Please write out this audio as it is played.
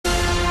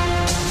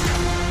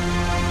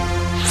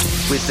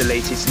With the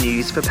latest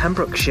news for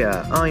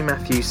Pembrokeshire, I'm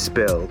Matthew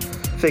Spill.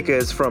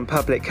 Figures from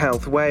Public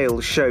Health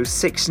Wales show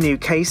 6 new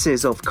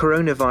cases of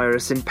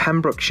coronavirus in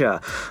Pembrokeshire.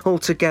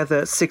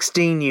 Altogether,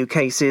 16 new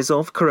cases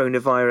of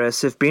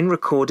coronavirus have been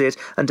recorded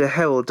under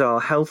Hywel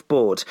Dda Health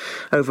Board.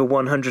 Over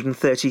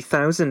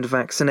 130,000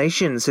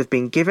 vaccinations have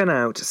been given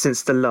out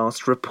since the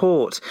last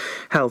report.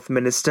 Health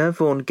Minister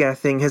Vaughan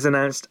Gething has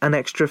announced an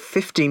extra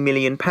 £50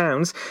 million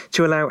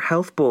to allow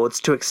health boards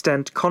to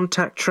extend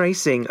contact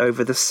tracing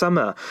over the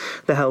summer.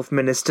 The Health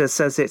Minister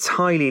says it's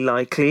highly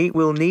likely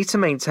we'll need to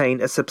maintain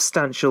a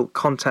substantial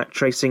contact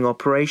tracing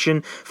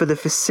operation for the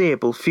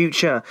foreseeable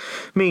future.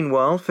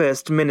 Meanwhile,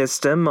 First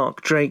Minister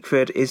Mark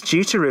Drakeford is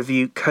due to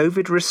review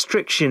COVID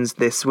restrictions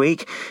this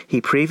week.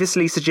 He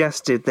previously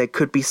suggested there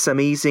could be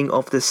some easing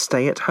of the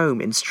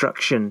stay-at-home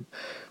instruction.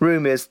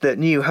 Rumours that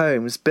new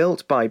homes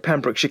built by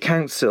Pembrokeshire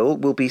Council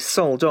will be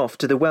sold off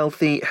to the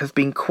wealthy have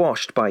been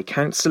quashed by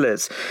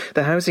councillors.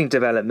 The housing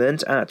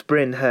development at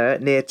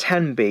Brynher near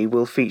Tenby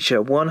will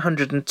feature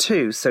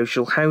 102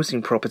 social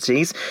housing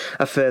properties,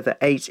 a further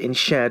 8 in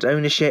shared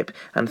ownership,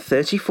 and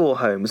 34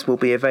 homes will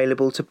be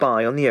available to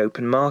buy on the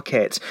open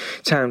market.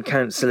 Town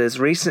councillors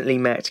recently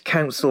met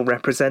council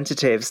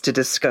representatives to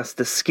discuss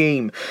the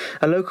scheme.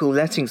 A local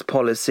lettings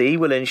policy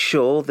will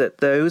ensure that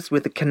those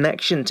with a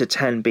connection to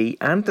Tenby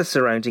and the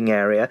surrounding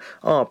area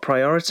are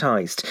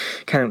prioritised.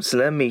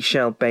 Councillor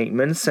Michelle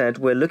Bateman said,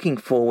 "We're looking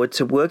forward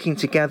to working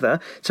together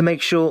to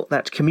make sure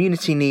that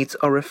community needs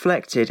are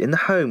reflected in the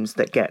homes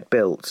that get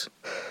built."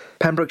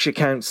 Pembrokeshire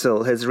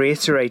Council has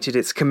reiterated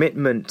its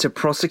commitment to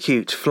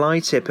prosecute fly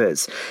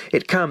tippers.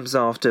 It comes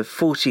after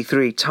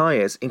 43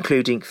 tyres,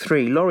 including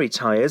 3 lorry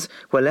tyres,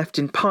 were left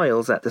in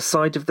piles at the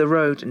side of the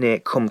road near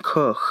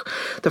Cwmcoch.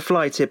 The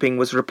fly tipping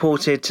was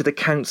reported to the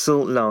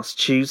council last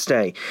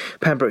Tuesday.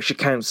 Pembrokeshire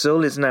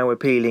Council is now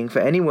appealing for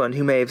anyone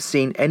who may have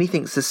seen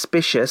anything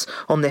suspicious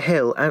on the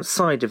hill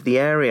outside of the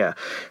area.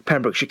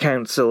 Pembrokeshire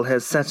Council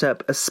has set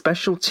up a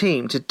special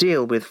team to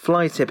deal with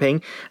fly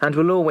tipping and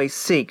will always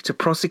seek to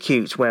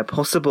prosecute where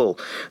possible.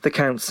 The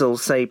council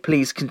say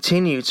please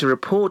continue to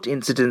report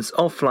incidents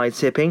of fly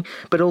tipping,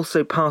 but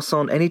also pass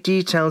on any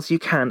details you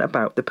can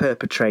about the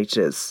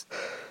perpetrators.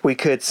 We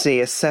could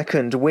see a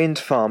second wind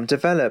farm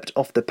developed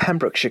off the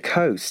Pembrokeshire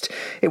coast.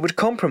 It would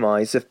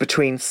comprise of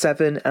between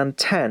 7 and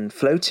 10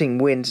 floating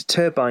wind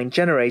turbine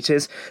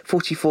generators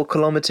 44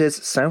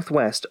 kilometres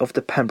southwest of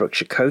the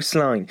Pembrokeshire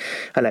coastline.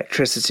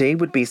 Electricity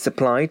would be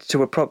supplied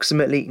to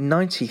approximately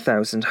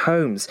 90,000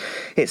 homes.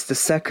 It's the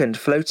second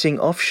floating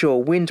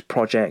offshore wind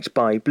project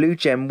by Blue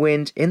Gem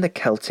Wind in the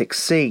Celtic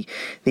Sea.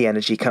 The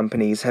energy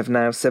companies have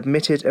now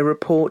submitted a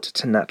report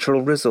to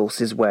Natural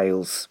Resources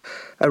Wales.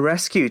 A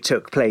rescue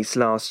took place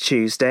last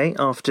Tuesday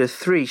after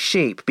 3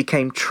 sheep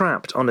became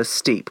trapped on a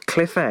steep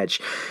cliff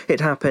edge. It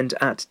happened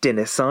at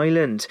Dinas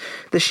Island.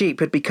 The sheep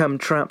had become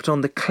trapped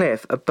on the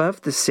cliff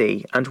above the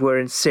sea and were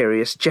in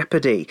serious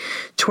jeopardy.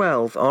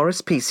 12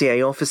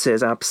 RSPCA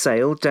officers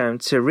abseiled down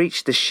to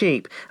reach the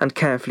sheep and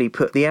carefully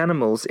put the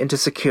animals into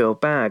secure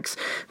bags.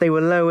 They were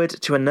lowered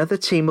to another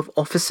team of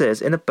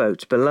officers in a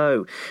boat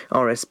below.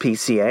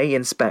 RSPCA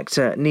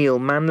Inspector Neil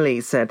Manley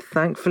said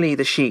thankfully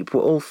the sheep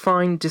were all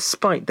fine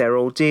despite their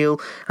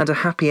ordeal, and a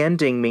happy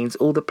ending means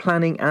all the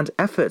planning and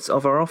efforts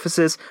of our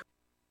officers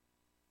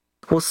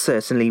was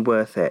certainly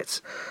worth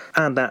it.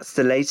 And that's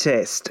the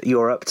latest.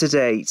 You're up to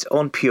date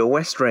on Pure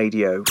West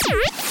Radio.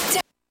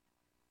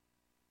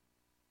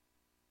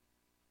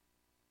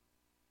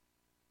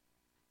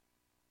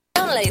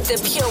 Download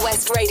the Pure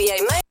West Radio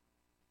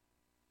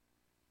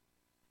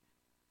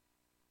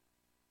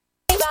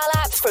mobile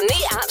app from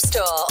the App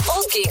Store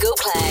or Google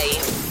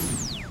Play.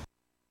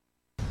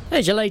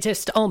 There's your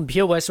latest on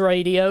Pure West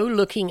Radio.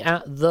 Looking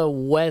at the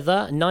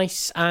weather,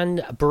 nice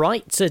and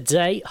bright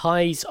today.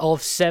 Highs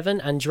of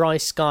 7 and dry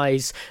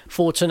skies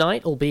for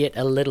tonight, albeit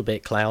a little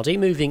bit cloudy.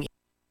 Moving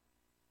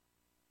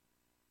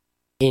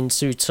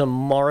into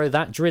tomorrow,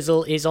 that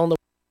drizzle is on the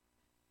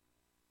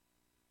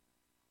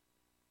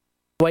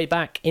way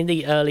back in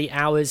the early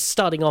hours,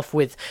 starting off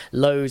with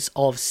lows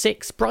of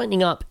 6,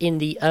 brightening up in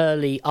the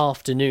early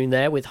afternoon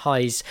there with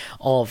highs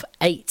of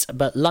 8,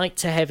 but light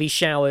to heavy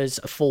showers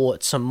for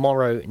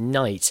tomorrow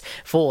night.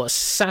 For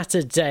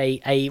Saturday,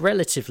 a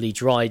relatively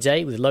dry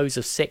day with lows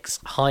of 6,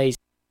 highs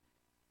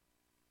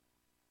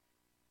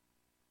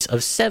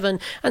of 7,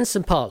 and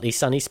some partly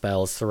sunny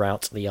spells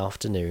throughout the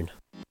afternoon.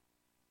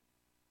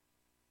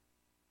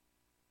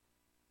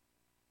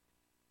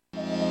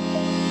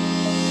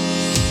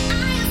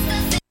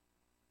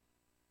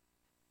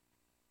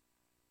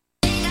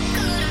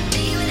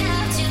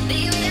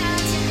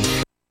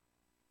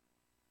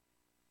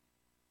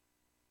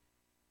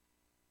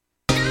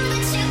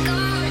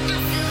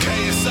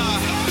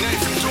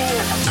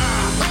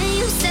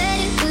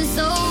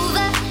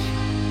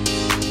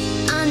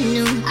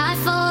 I'd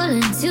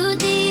fallen too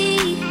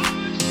deep.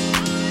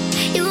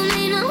 You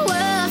made my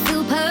world feel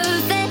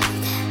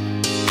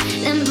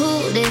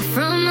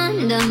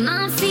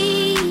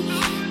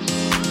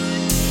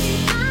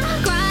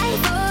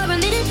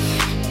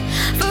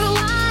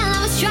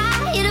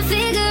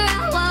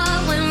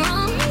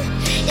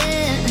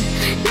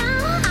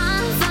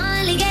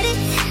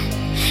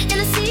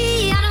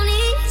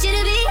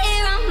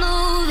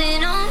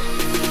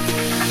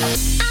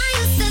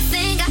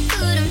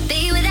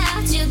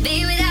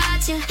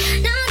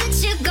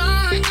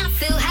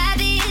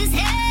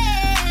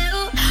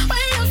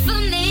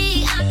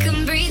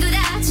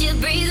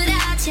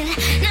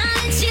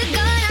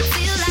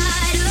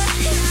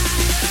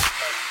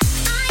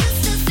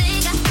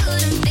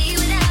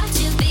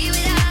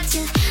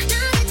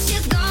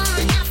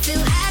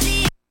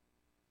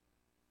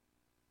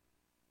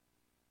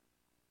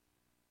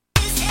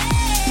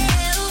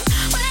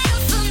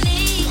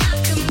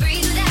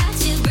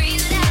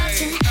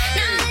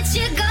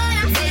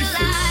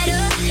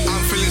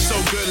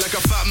good like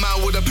a fat man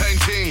with a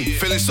painting.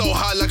 Feeling so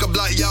high like a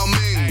black Yao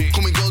Ming.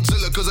 Call me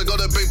Godzilla cause I got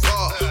a big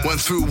part.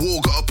 Went through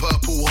war, got a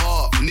purple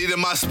heart. Needed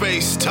my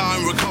space,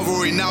 time,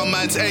 recovery. Now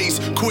man's ace,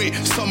 quit,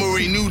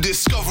 summary, new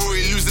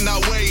discovery. Losing that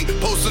weight,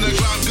 post on the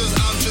ground cause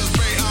I'm just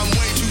great. I'm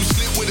way too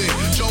slick with it,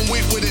 John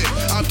Wick with it.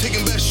 I'm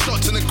taking best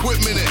shots and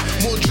equipment it.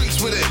 More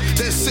drinks with it,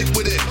 they're sick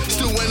with it.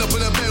 Still went up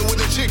in a bed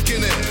with a chick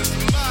in it.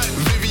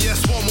 Vivian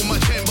Swan with my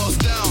chain boss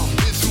down.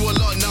 Been through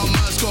a lot, now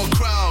man's got a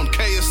crown.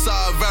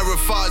 KSI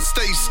verified,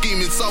 stay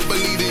scheming, self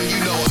believing, you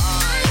know I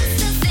used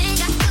to think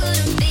I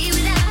couldn't be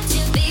without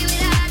you, be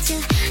without you.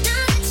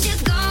 Now that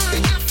you're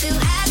gone, I feel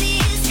happy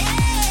as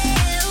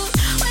hell.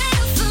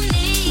 Wait for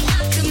me, I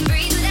couldn't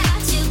breathe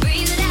without you,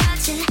 breathe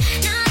without you.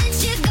 Now that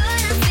you're gone, I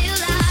feel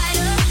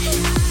lighter.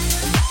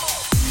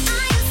 I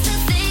used to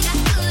think I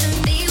couldn't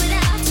be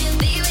without you,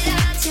 be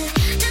without you.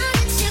 Now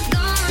that you're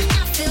gone, I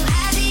feel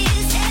happy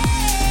as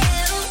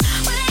hell.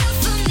 Wait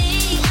for me,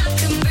 I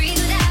couldn't breathe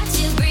without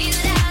you, breathe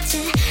without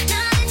you.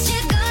 Now that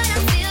you're gone, I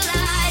feel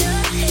lighter.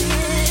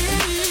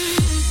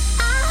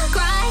 I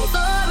cried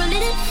for a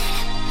minute,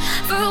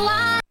 for a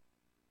while.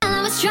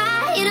 I was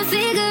trying to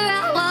figure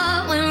out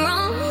what went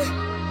wrong.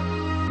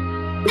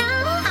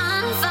 Now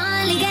I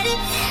finally get it,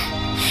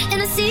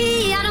 and I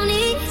see I don't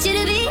need you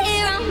to be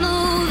here. I'm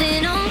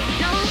moving on.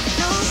 No,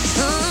 no,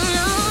 no,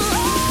 no.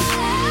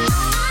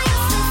 I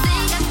used to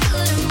think I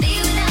couldn't be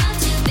without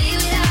you, be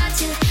without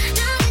you.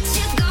 Now that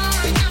you're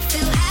gone, I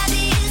feel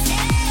happy as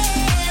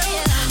hell.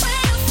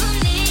 Wait for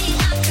me,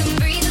 I couldn't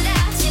breathe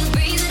without you,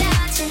 breathe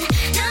without you.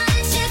 Now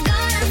that you're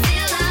gone, I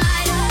feel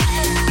lighter,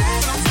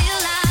 feel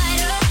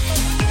lighter,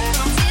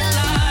 feel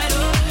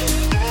lighter,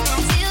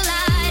 feel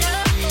lighter,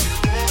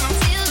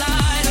 feel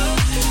lighter,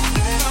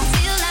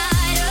 feel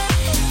lighter,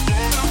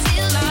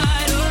 feel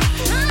lighter.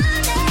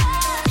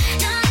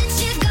 Now that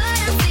you're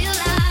gone, I feel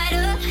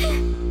lighter.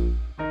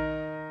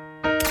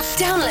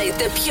 Download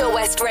the Pure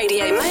West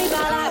Radio mobile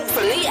app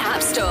from the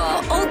App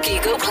Store or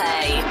Google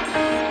Play.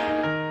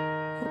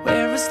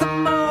 Where is the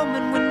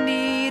moment we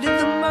needed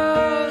the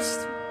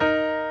most?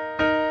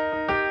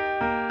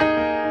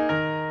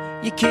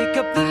 You kick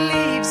up the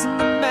leaves and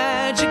the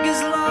magic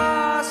is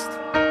lost.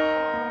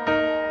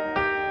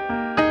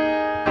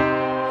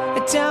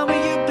 Tell me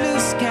your blue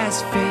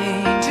skies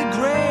fade to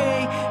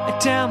gray.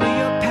 Tell me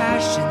your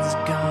passion's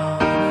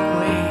gone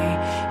away.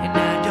 And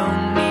I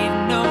don't need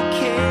no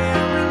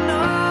carrying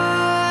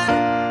on.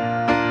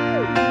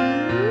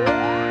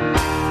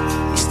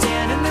 You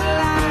stand in the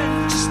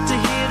line just to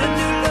hit a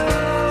new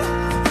low.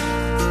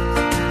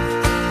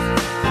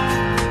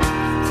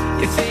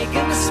 You're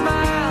faking a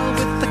smile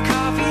with the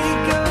coffee to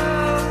go.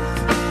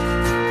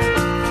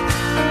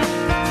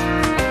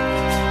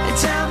 And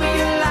tell me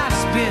your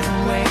life's been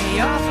way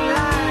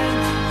offline.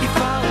 You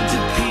fall to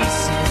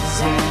pieces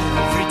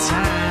every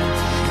time.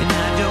 And I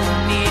don't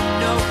need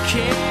no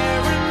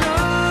carrying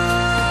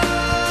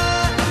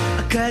on.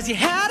 Cause you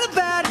had a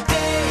bad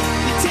day.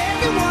 You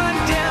take it one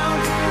down.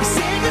 You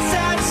sing a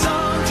sad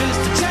song just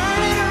to turn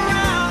it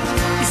around.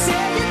 You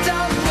say you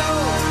don't know.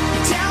 You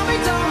tell me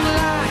don't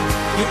lie.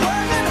 You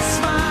work on a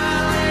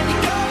smile and you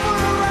go for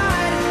a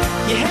ride.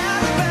 You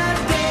had a bad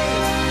day.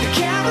 The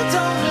camera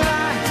don't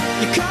lie.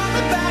 You're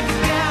coming back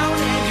down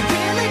and you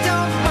really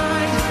don't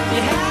mind.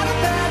 You had a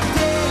bad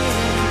day.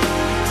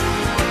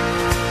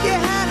 You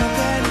had a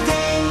bad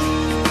day.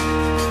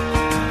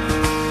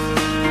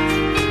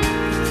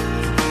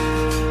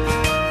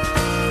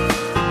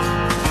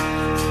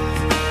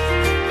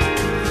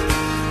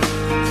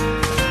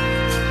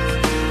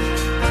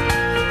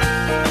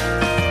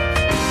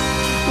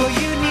 Well,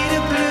 you need a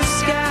blue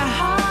sky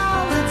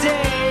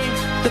holiday.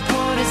 The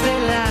point is they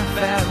laugh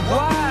at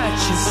what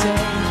you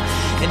say.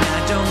 And I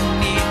don't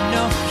need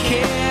no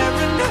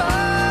carrying on.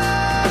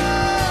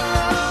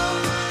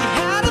 You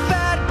had a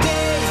bad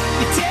day.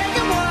 You're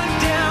taking one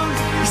down.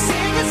 You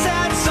sing a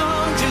sad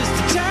song just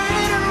to turn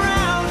it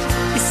around.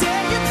 You say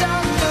you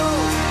don't know.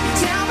 You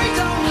tell me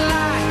don't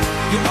lie.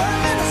 You're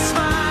working a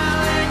smile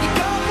and you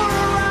go for a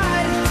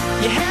ride.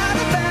 You had a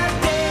bad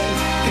day.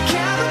 The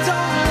camera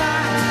don't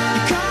lie.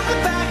 You're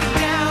coming back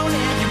down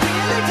and you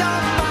really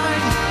don't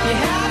mind. You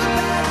had a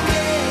bad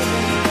day.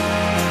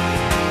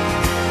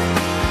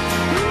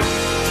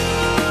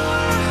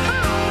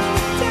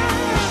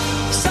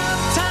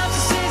 Sometimes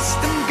the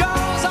system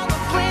goes on the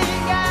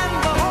blink and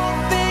the whole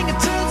thing it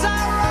turns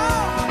out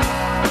wrong.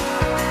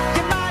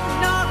 You might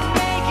not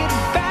make it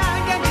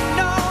back and you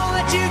know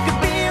that you could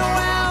be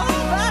well,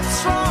 that's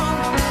wrong,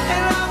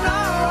 and I'm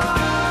not wrong.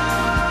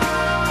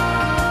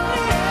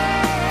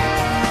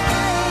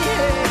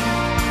 Yeah.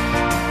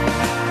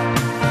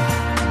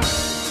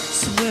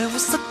 So where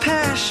was the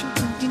passion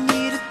when you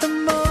needed the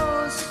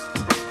most?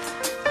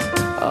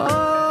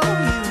 Oh,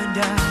 you and I,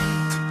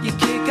 you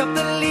kick up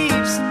the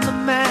leaves and the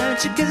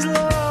magic is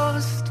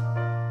lost.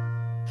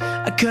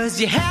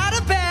 Cause you had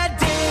a bad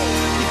day,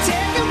 you're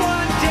taking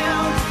one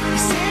down. You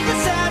sing a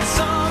sad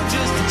song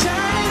just to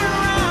turn it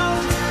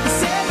around. You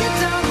say you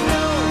don't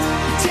know,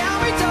 you tell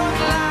me don't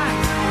lie.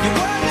 You're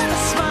working a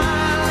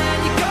smile and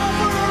you go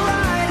for a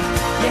ride.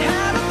 You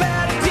had a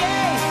bad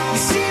day, you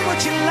see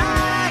what you you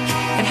like?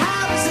 And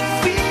how does it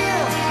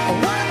feel?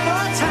 One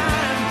more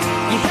time.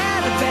 You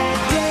had a bad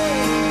day.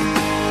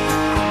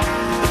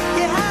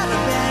 You had a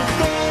bad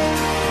day.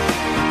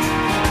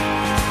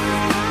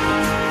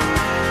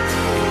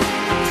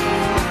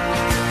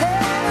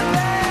 Had a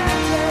bad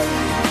day.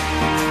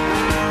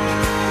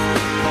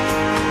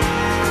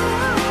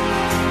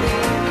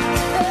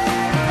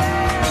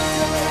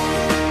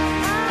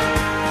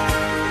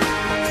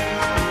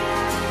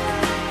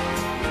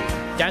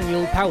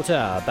 Daniel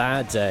Powter,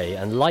 Bad Day,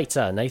 and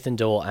Lighter, Nathan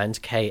Dorr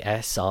and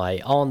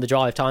KSI on the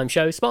Drive Time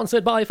Show,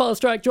 sponsored by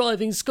Fast Track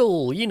Driving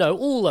School. You know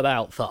all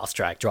about Fast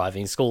Track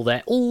Driving School.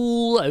 They're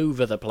all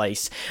over the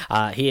place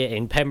here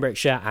in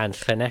Pembrokeshire and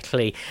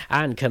Llanelli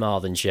and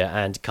Carmarthenshire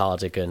and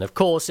Cardigan. Of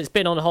course, it's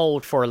been on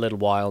hold for a little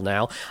while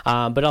now,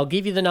 but I'll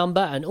give you the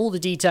number and all the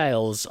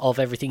details of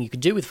everything you can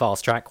do with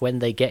Fast Track when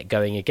they get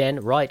going again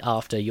right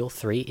after your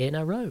 3 in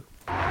a row.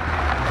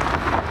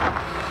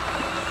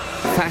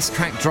 Fast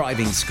Track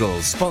Driving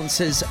School,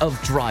 sponsors of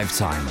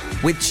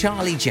Drivetime with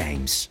Charlie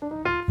James.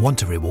 Want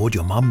to reward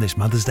your mum this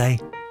Mother's Day?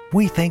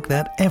 We think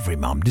that every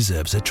mum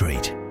deserves a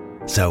treat.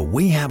 So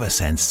we have a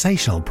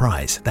sensational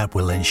prize that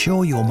will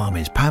ensure your mum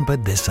is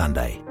pampered this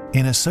Sunday.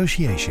 In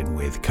association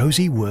with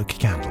Cozy Work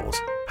Candles,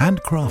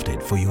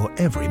 handcrafted for your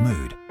every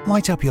mood.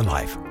 Light up your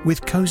life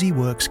with Cozy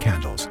Works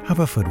Candles,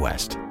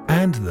 Haverfordwest,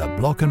 and the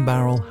Block and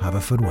Barrel,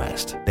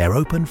 Haverfordwest. They're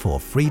open for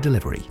free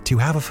delivery to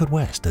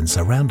Haverfordwest and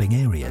surrounding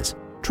areas.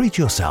 Treat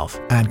yourself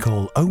and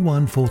call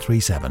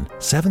 01437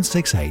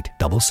 768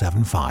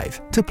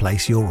 775 to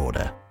place your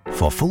order.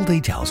 For full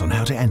details on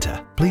how to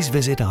enter, please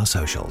visit our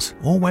socials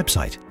or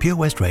website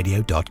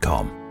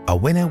purewestradio.com. A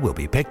winner will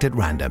be picked at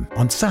random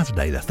on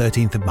Saturday the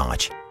 13th of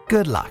March.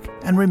 Good luck,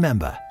 and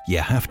remember, you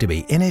have to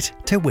be in it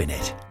to win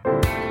it.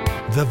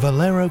 The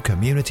Valero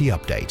Community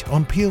Update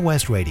on Pure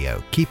West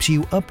Radio keeps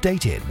you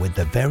updated with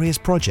the various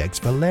projects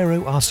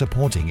Valero are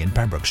supporting in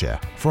Pembrokeshire,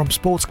 from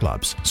sports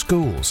clubs,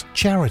 schools,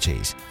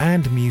 charities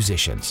and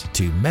musicians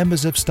to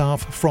members of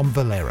staff from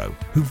Valero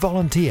who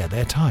volunteer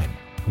their time.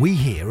 We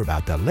hear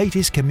about the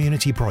latest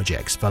community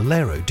projects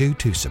Valero do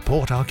to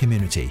support our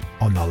community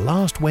on the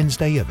last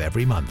Wednesday of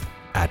every month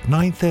at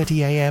 9:30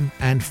 a.m.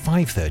 and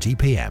 5:30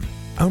 p.m.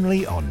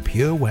 only on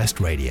Pure West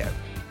Radio.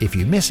 If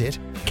you miss it,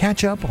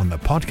 catch up on the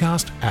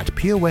podcast at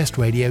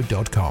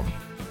purewestradio.com.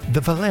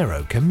 The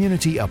Valero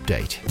Community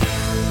Update.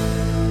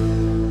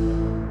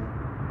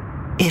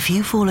 If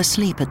you fall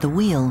asleep at the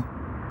wheel,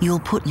 you'll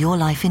put your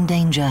life in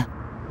danger,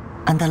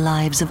 and the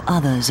lives of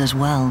others as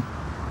well.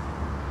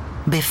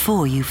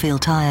 Before you feel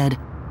tired,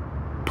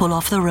 pull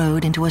off the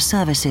road into a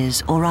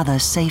services or other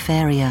safe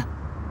area.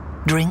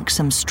 Drink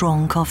some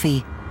strong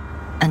coffee,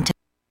 and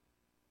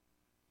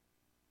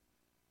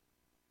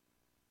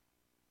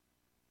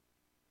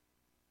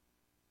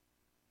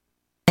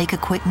take a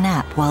quick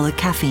nap while the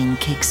caffeine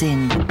kicks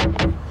in.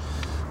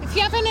 If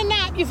you're having a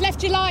nap, you've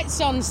left your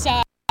lights on,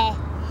 sir.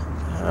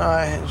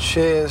 Alright,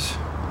 cheers.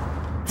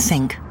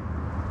 Think.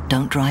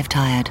 Don't drive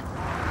tired.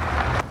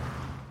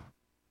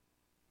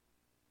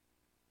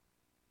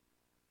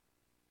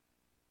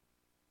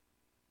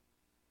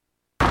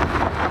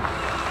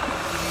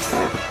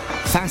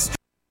 Fast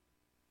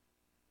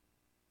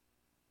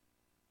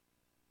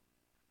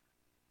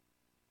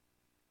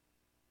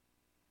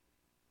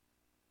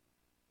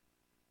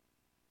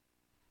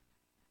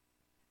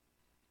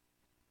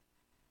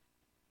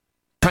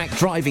Track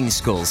Driving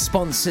School,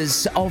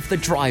 sponsors of the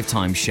Drive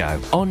Time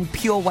Show on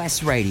Pure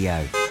West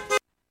Radio.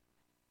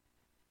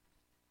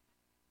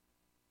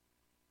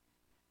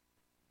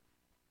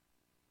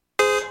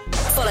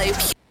 Follow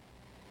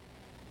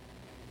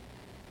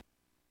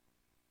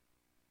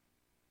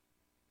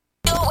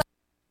Pure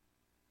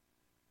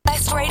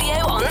West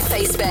Radio on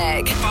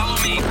Facebook. Follow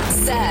me.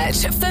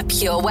 Search for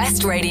Pure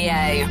West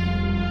Radio.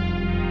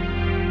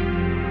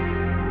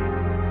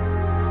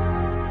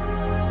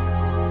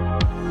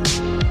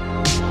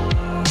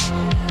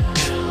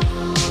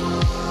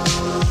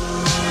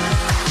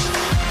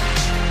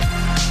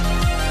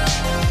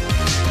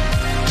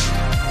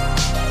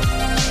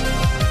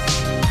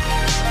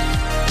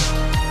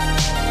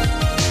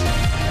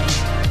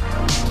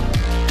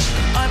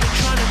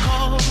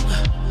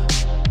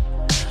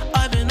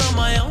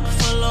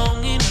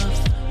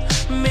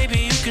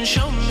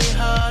 Show me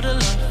how to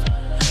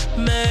love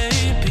me.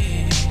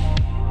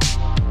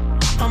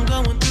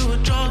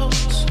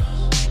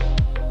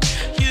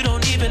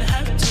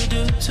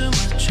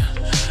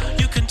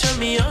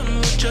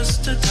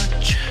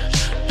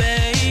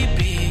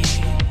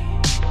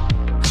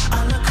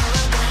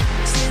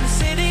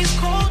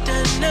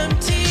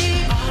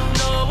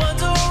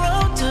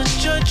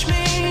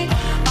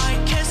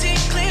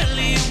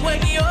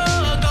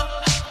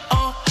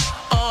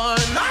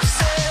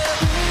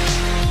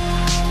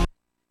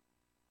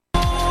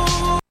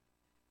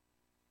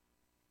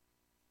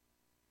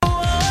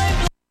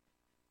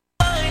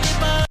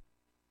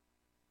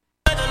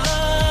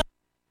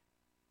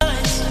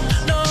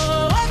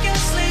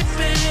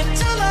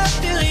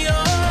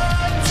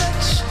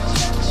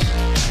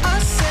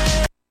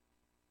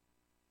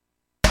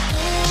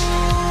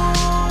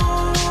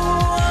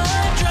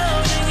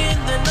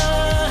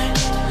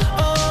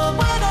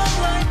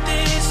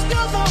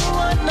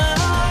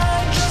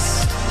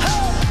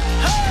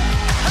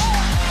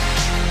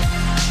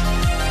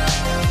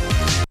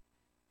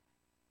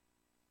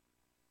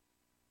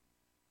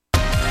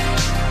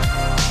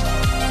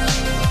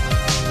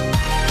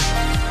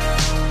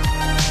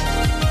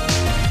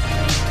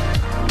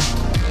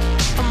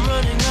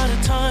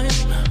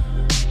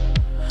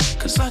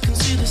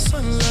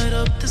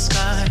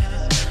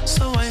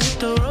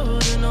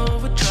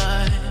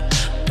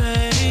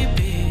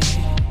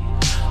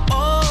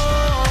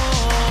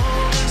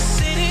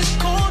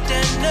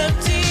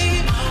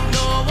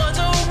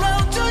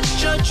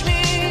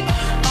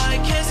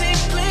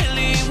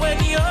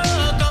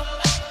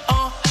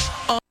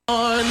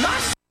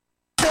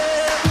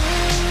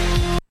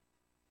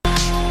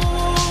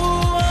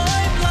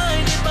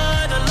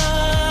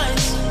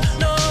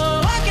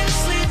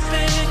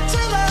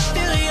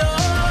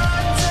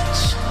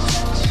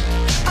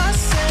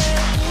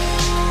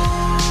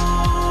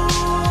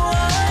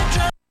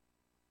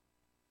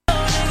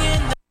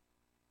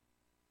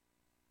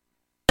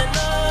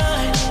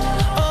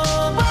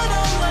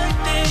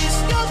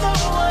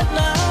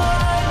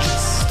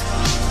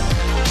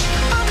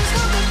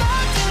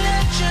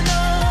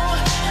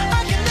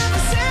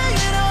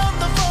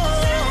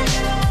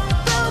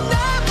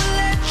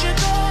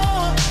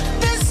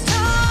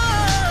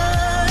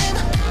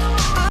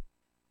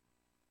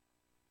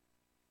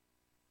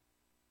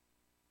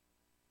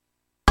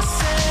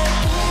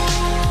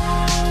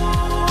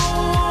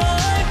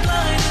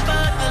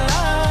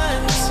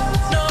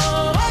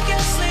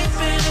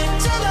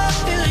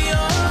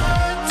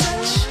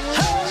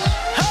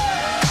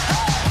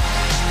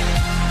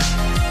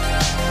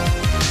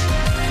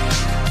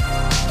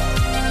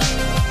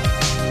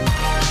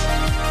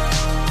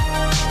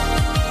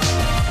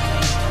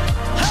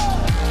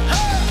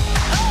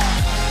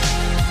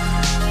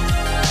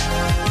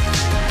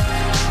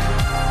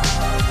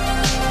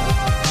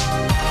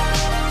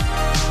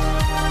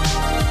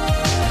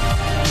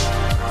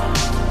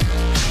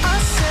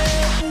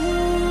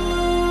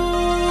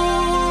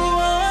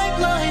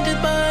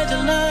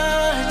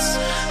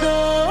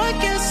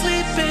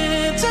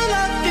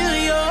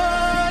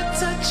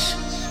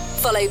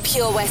 Follow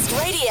Pure West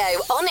Radio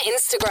on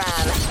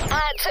Instagram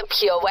at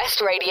Pure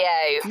West Radio.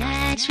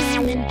 Night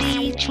swimming,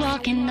 beach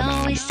walking,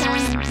 always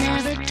silent,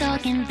 never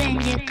talking.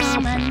 Then you call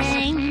my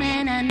name,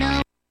 and I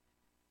know.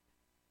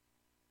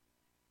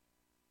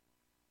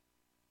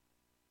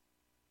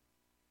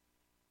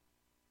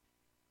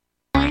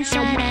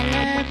 Inside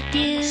I love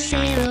you,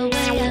 sail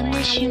away. I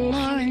miss you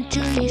more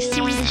until you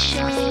see the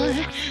shore.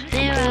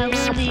 There I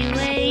will be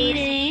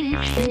waiting,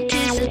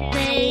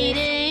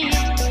 anticipating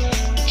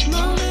each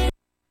moment.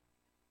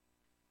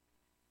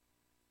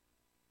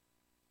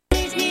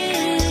 With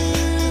you,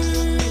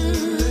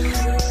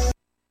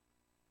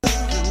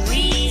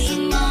 freeze a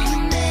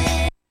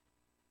moment.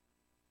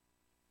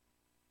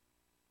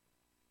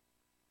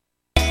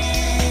 Each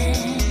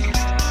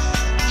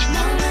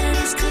moment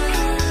is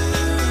cool.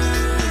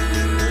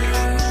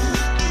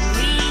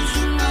 Freeze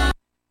a moment.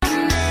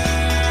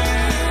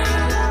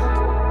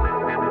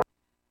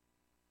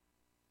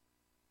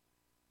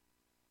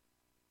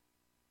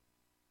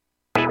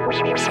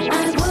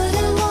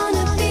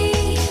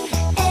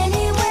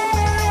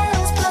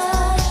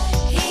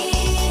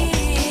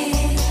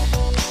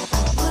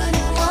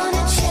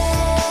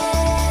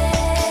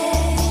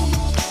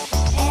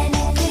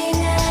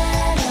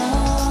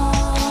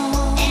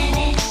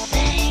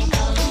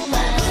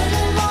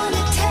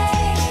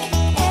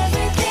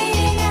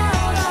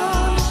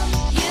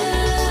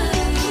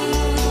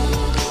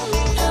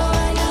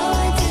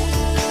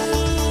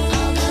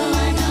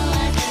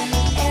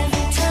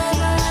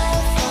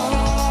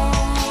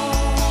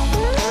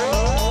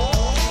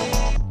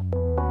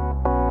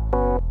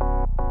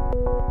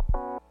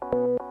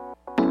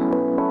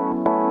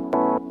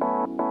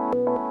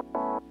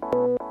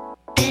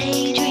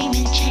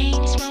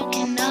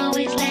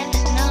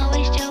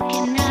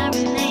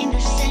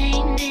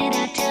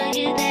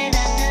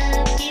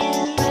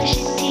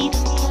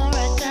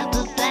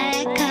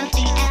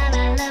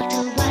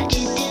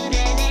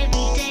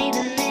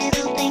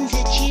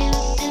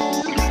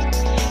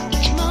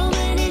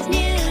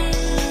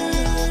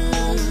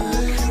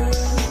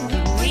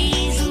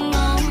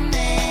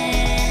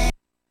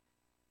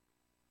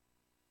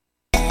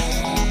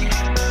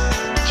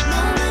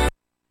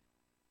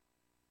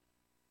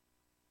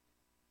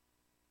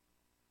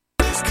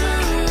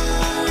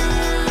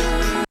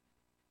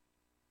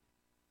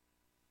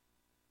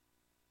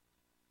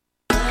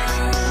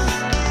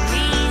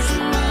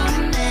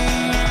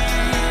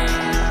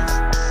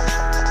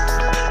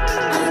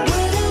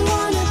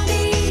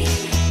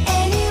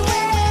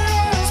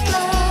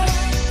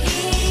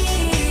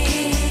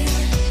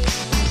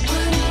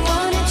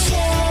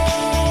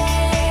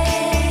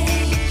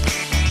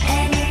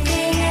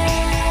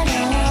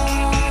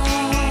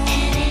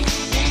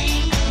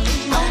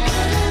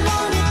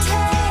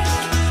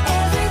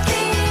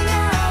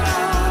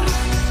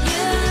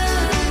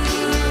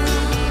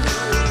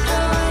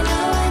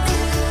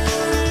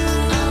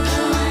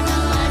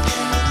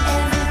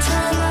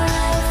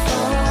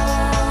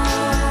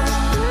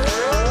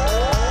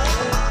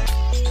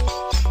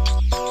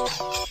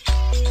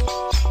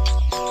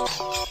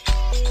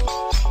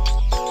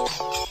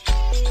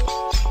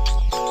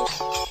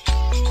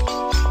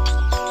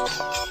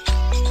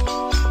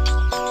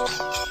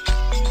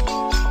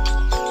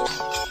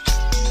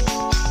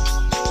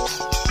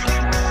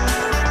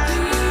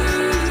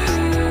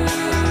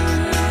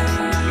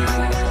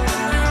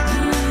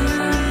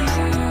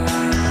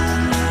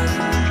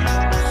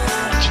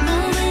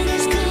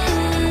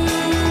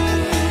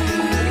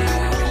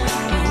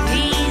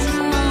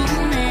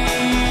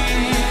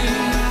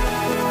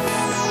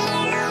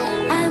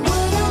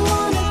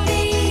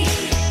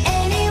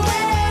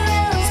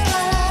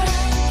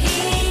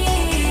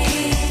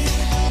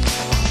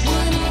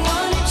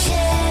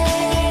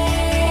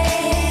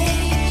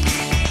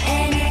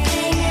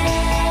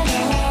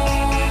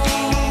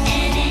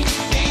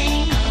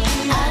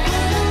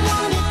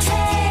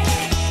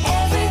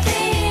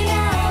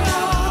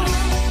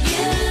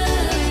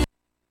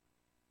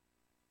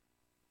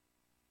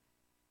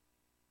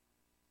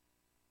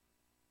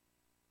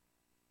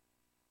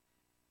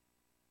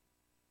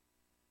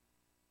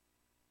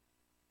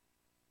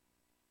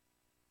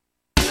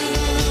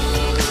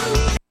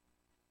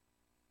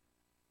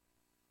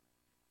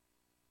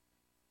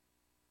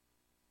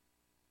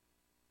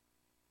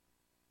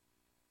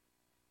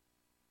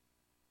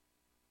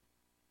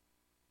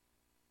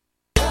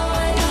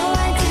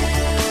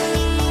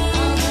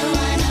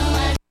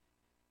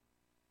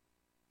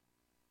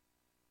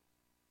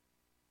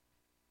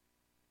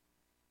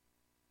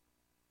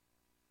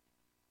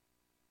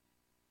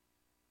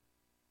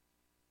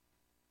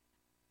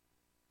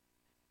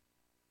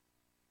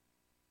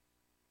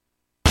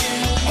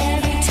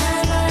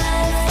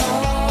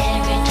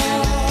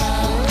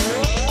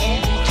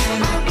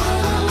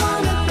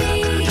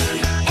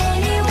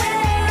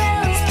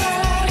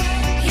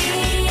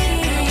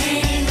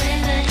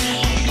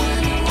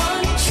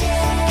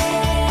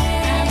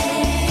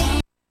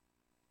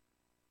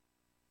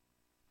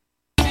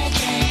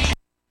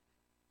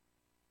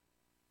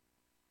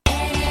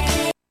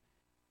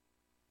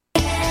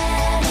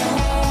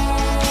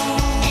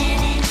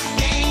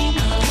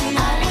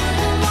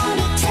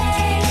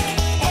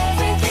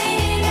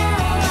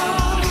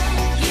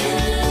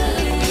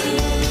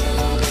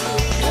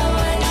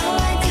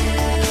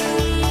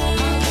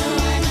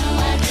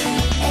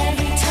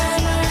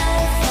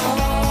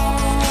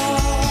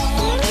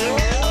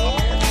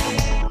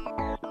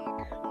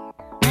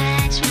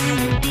 nights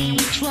on the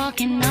beach,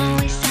 walking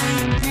always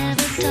silent,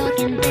 never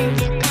talking. Then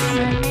you call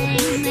my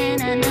name,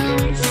 and I know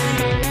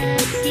inside I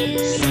love you.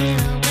 Sail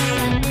away,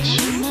 I miss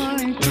you more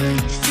until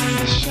you see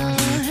the shore.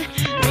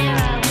 There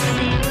I will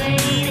be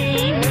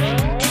waiting,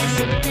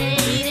 anticipating.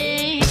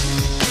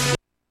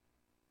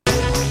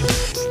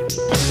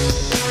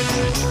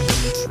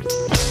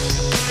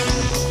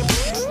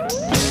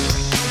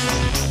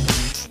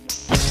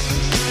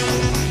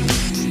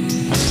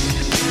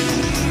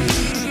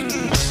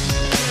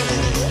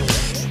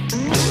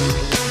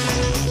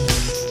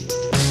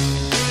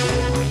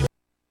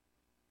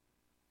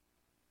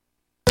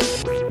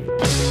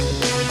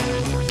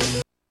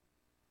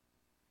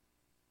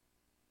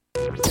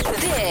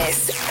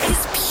 This is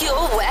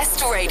Pure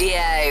West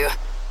Radio.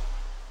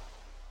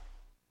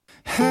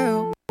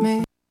 Help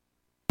me.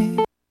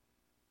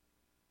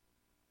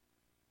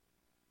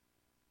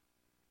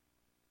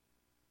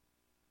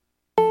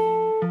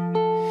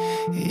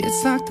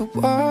 It's like the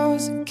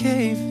walls are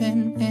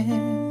caving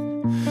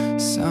in.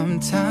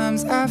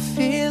 Sometimes I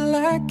feel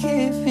like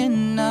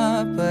giving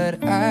up,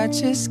 but I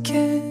just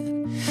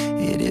can't.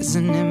 It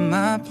isn't in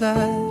my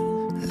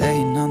blood.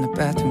 Laying on the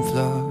bathroom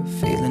floor,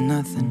 feeling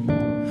nothing.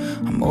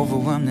 I'm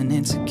overwhelmed and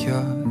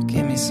insecure.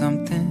 Give me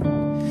something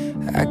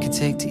I could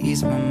take to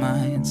ease my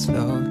mind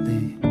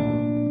slowly.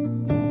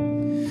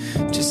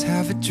 Just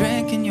have a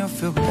drink and you'll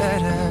feel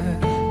better.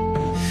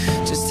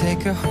 Just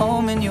take her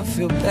home and you'll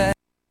feel better.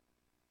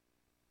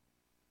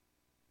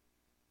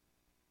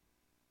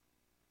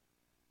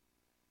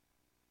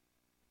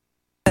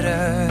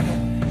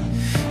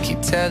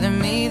 Keep telling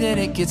me that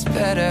it gets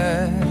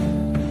better.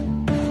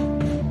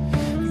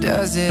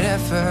 Does it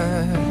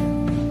ever?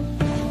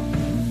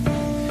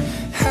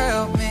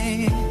 Help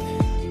me.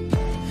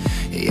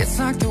 It's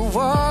like the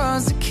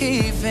walls are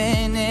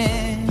caving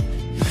in.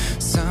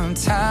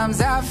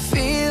 Sometimes I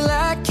feel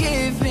like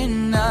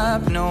giving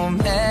up. No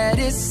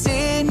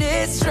medicine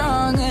is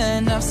strong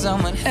enough.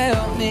 Someone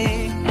help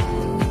me.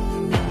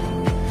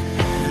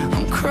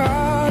 I'm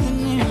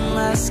crawling in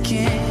my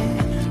skin.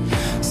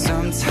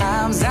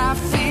 Sometimes I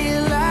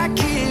feel like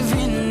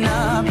giving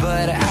up,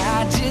 but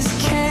I just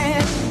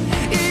can't.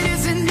 It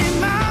isn't in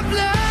my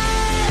blood.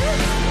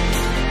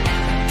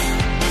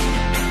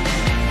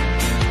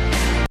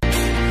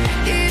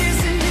 It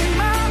isn't in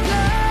my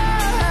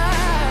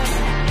blood.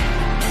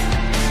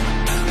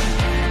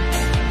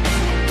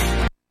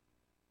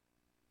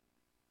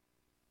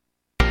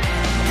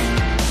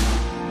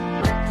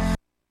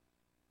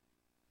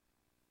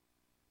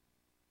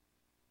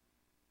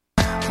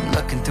 I'm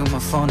looking through my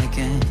phone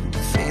again,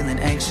 feeling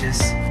anxious,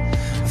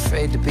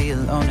 afraid to be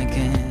alone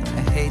again.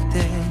 I hate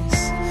this.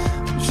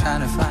 I'm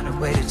trying to find a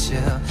way to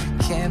chill.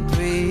 Can't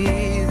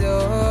breathe.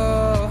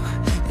 Oh,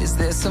 is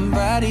there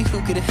somebody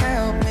who could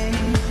help me?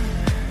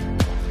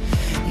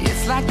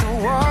 It's like the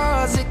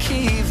walls are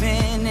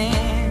caving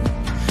in.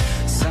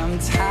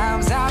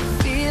 Sometimes I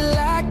feel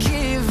like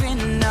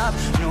giving up.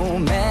 No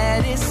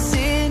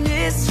medicine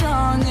is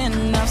strong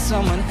enough.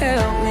 Someone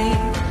help me.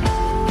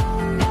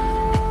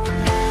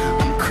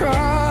 I'm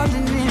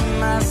crawling in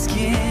my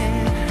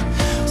skin.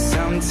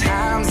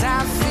 Sometimes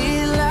I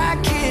feel like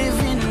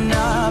giving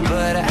up,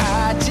 but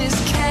I just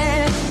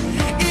can't.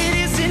 It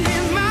isn't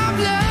in my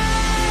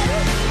blood.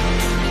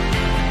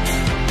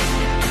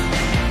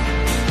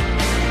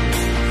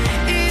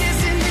 It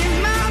isn't in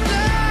my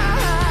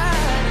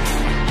blood.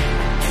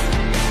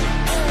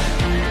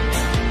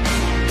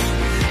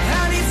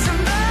 I need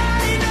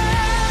somebody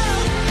now.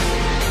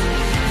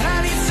 I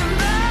need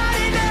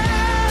somebody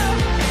now.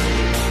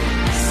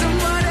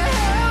 Someone to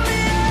help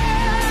me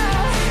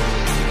out.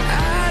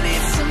 I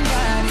need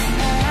somebody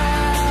now.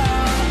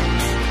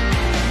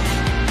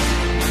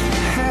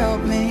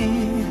 Help me.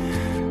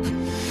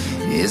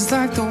 It's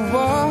like the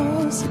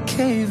walls are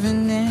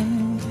caving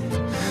in.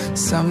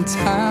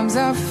 Sometimes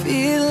I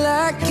feel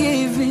like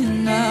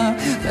giving up,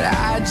 but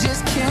I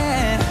just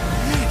can't.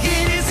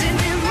 It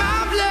isn't in my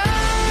blood.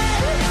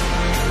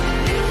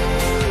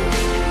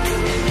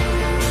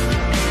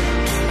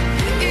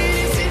 It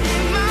isn't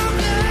in my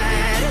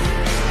blood.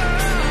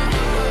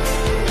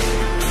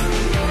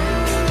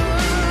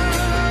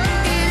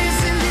 It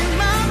isn't in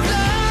my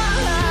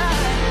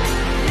blood.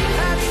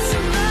 I need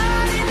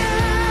somebody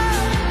now.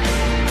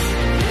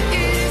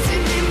 It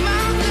isn't in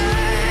my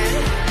blood.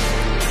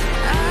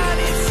 I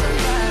need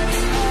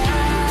somebody now.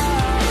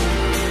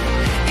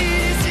 It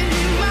isn't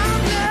in my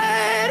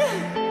blood.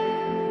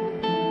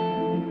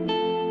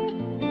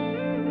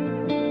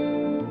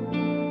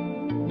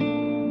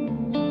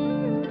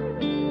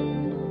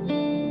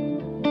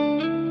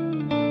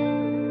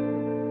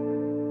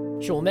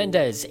 Shawn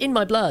Mendes, In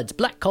My Blood,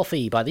 Black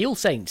Coffee by the All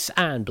Saints,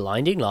 and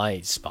Blinding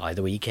Lights by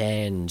The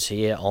Weeknd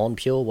here on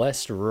Pure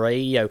West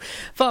Radio.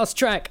 Fast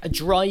Track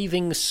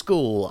Driving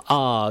School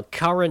are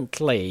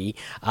currently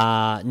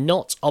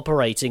not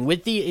operating,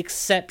 with the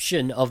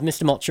exception of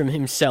Mr. Mottram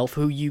himself,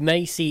 who you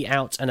may see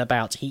out and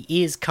about. He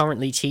is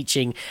currently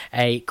teaching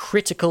a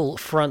critical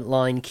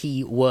frontline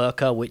key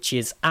worker, which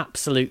is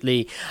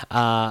absolutely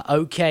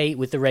okay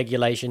with the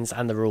regulations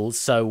and the rules,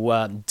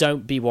 so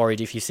don't be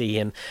worried if you see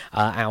him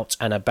out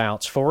and about.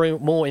 For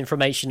more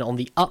information on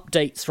the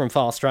updates from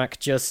Fast Track,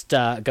 just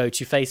go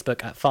to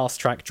Facebook at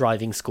Fast Track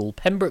Driving School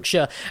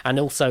Pembrokeshire, and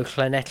also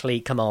Llanelli,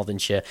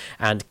 Carmarthenshire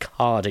and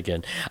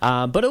Cardigan.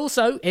 But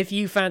also, if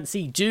you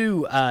fancy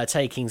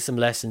taking some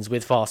lessons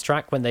with Fast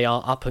Track when they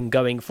are up and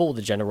going for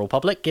the general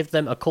public, give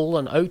them a call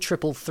on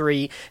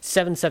 0333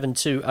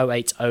 772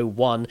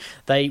 0801.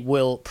 They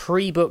will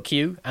pre-book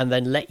you and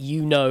then let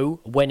you know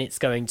when it's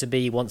going to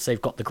be once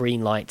they've got the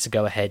green light to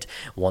go ahead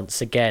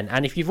once again.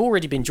 And if you've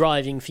already been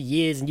driving for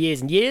years and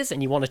years and years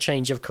and you want a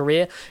change of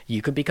career,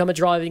 you can become a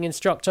driving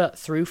instructor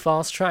through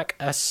Fast Track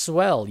as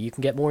well. You can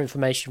get more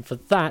information for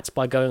that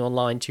by going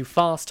online to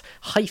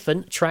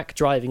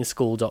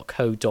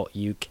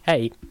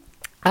fast-trackdrivingschool.co.uk.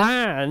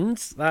 And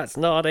that's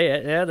not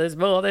it. Yeah, there's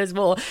more.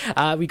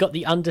 We got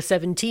the under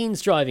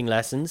 17s driving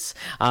lessons.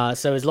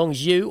 So as long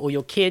as you or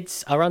your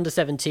kids are under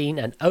 17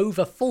 and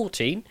over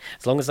 14,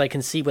 as long as they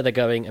can see where they're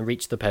going and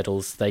reach the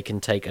pedals, they can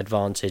take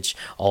advantage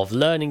of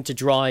learning to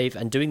drive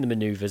and doing the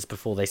manoeuvres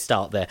before they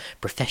start their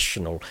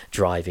professional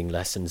driving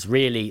lessons.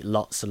 Really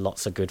lots and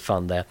lots of good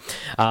fun there.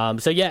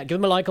 So yeah, give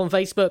them a like on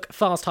Facebook,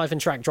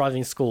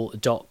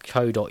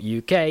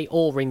 fast-trackdrivingschool.co.uk,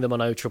 or ring them on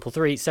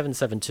 0333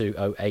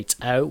 772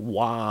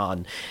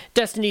 0801.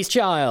 Destiny's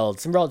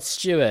Child, Rod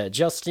Stewart,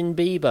 Justin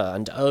Bieber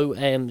and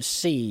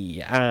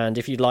OMC. And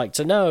if you'd like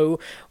to know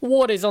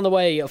what is on the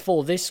way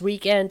for this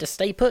weekend,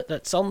 stay put,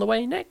 that's on the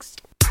way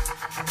next. Kelly,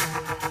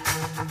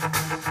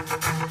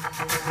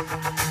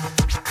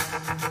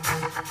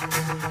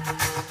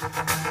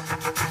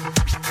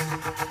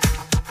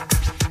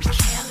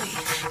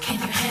 can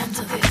you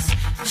handle this?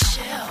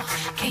 Michelle,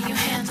 can you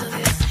handle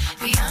this?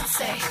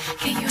 Beyonce,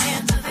 can you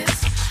handle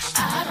this?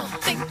 I don't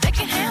think they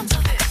can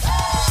handle this.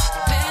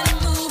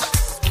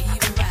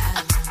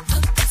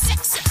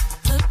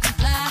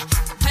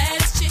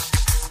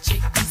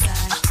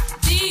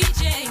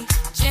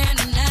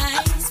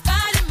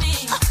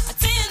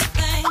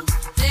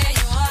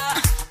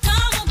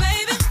 Come on.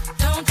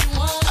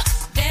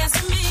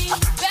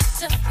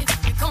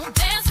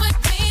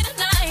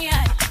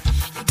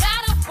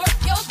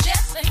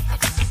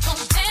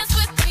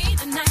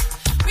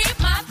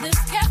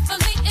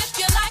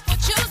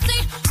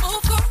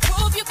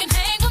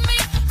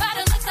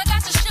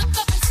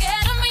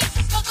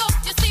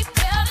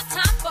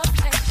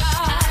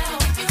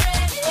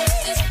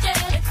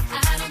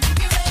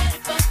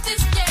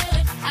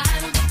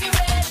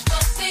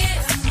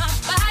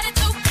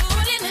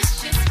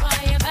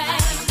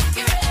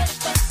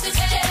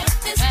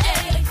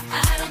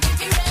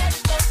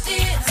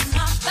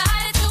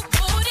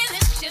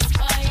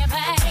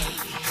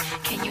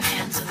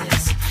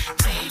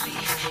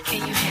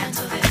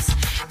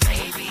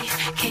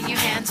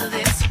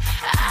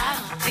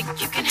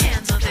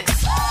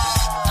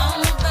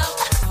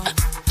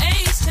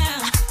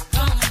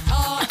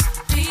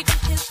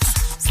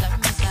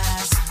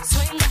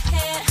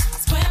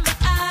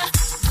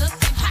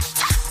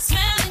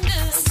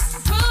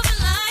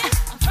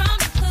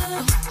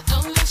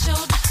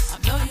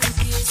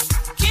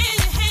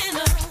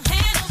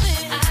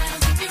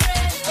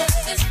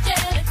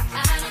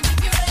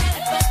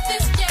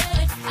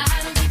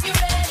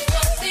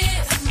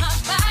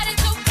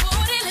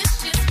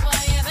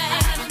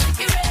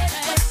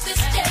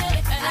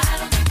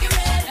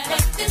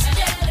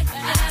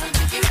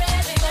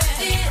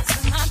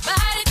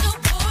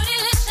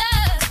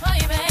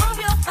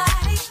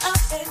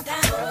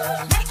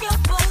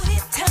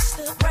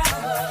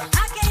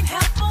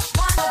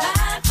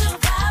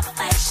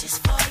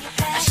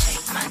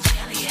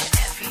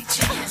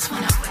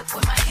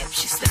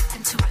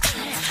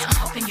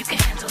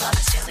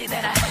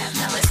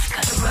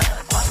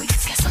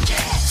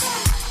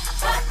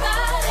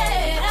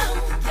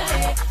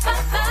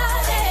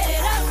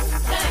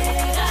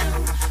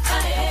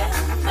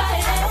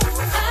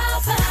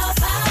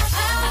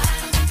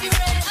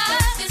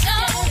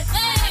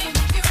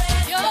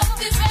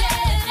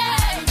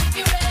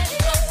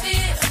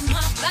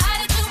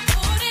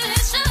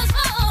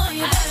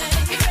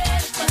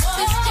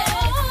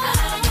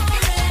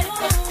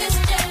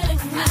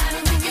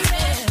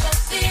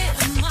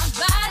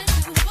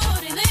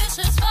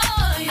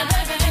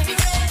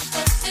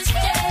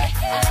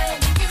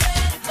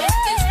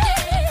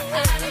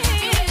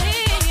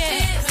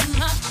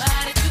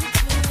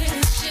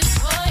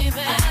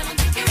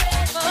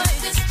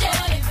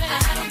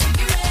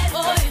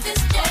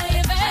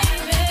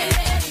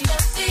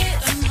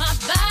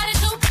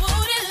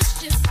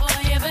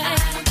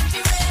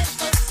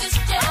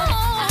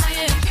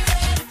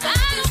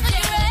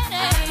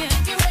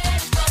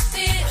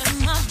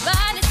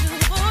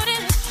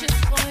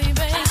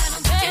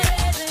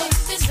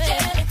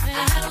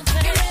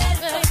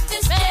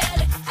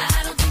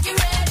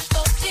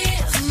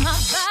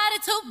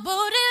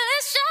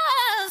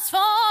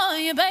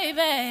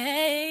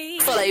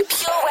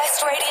 Pure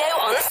West Radio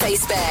on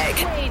Facebook.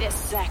 Wait a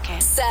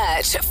second.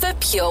 Search for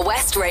Pure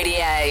West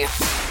Radio.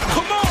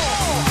 Come on!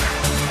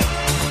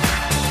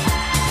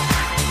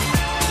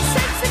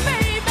 Sexy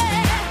baby,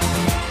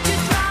 you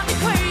drive me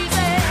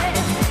crazy.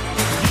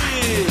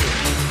 Yeah.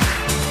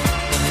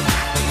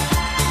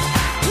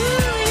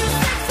 Ooh, you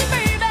sexy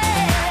baby,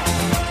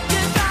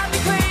 you drive me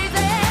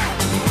crazy.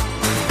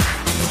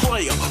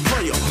 Player,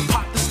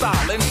 pop the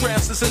style.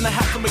 Entrances in the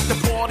house to make the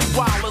party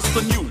wild as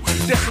the new.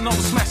 Dancing on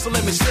the smash, so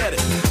let me set it.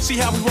 See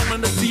how we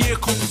rollin' the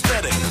vehicle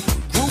aesthetic.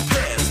 Group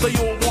heads, they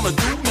all wanna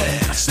do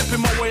mad.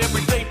 Sipping my way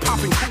every day,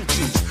 popping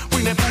coochies.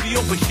 Bring that booty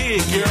over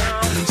here,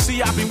 girl.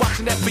 See, I've been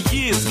watching that for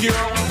years,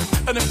 girl.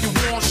 And if you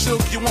want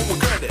silk, you won't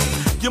regret it.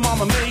 Your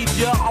mama made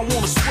ya, I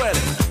wanna sweat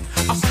it.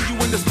 I see you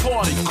in this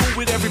party, cool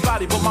with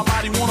everybody, but my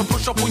body wanna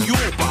push up on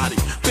your body.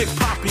 Big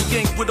Poppy,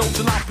 yank with old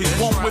jalopies,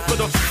 one way for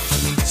the.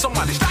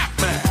 Somebody stop,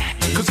 man.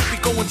 Cause if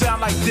it going down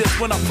like this,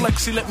 when I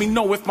flex, let me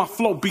know if my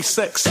flow be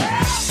sexy.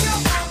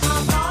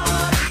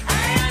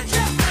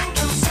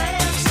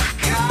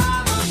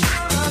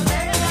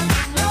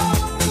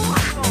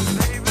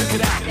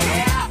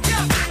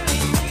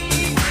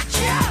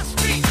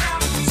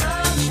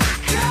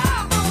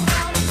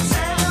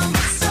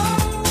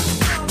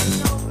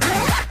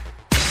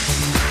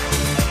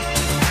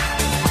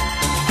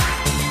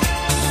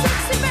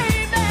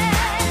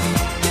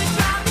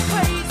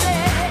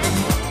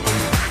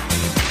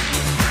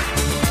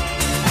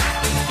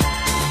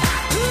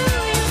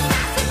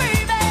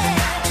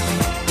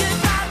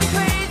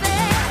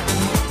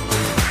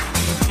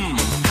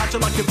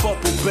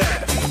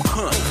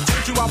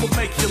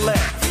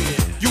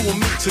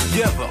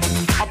 Together,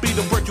 I'll be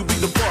the bread, you be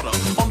the butter.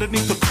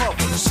 Underneath the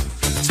covers,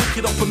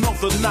 take it up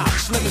another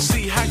notch. Let me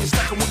see how you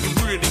stacking what you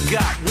really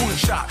got. One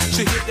shot,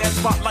 she hit that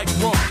spot like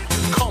rum.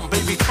 Come,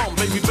 baby,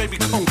 baby,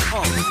 come.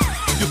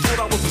 You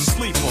thought I was a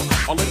sleeper?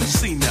 Oh, let me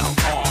see now.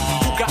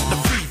 Who got the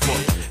fever?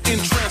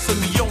 Entrance and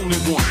the only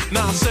one.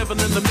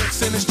 9-7 in the mix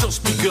and it's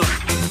just begun.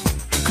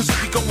 Cause if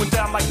you going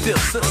down like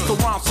this, it's the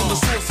rhymes from the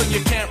source and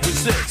you can't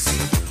resist.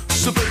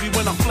 So baby,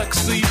 when I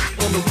flex, see,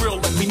 on the real,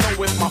 let me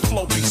know if my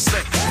flow be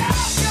sexy.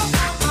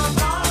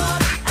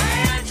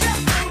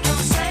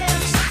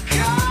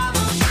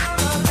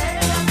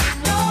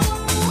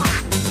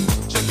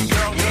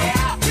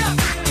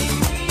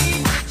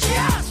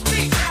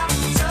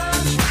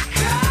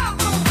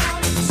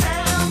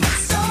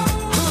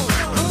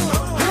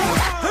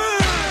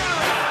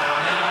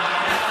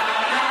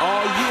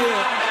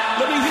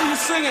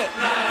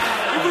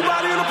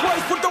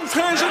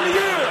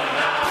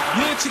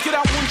 Check it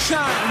out one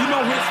time, you know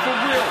it's for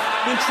real.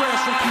 Then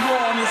transfer you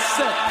on this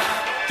set.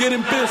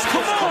 Getting biz,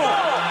 come on.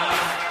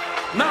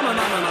 No. Yeah.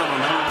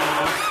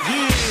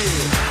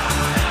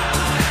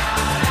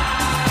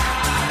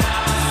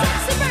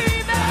 Sexy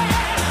baby,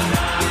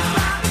 you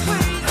drive me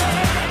crazy.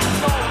 You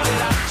know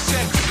that I'm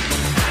sexy.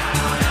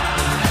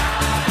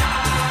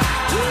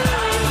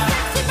 Ooh,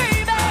 sexy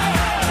baby,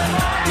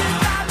 you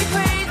drive me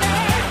crazy.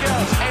 Hey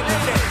girls, hey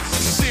ladies.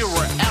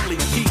 Sarah,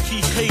 Allie, Kiki,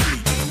 Haley,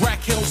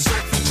 Raquel,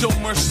 Sophie, Joe,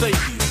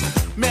 Mercedes.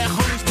 Man,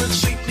 honeys with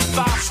shapely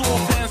thighs,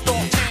 soft hands,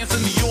 dark tans,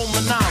 and the old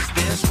menage.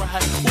 That's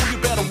right. Oh, you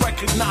better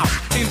recognize.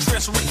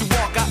 Interest, Ricky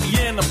Walk got the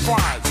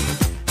enterprise.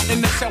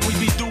 And that's how we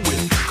be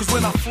doing. Cause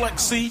when I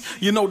flex, see,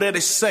 you know that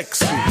it's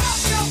sexy.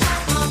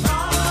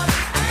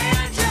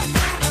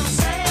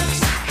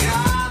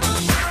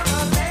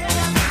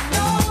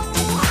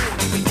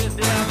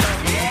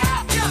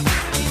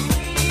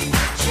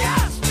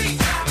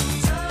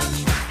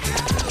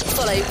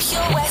 Follow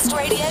Pure West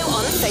Radio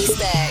on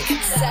Facebook.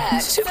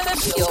 Search for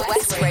Pure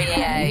West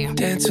Radio.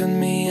 Dance with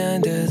me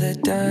under the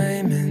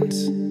diamonds.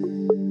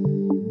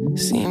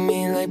 See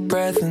me like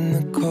breath in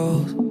the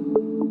cold.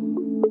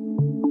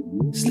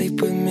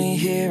 Sleep with me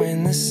here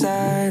in the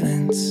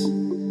silence.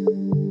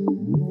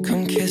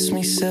 Come kiss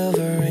me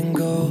silver and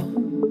gold.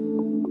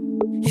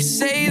 You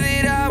say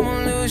that I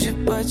won't lose you,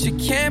 but you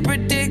can't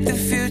predict the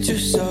future.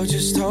 So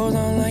just hold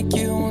on like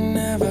you will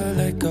never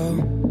let go.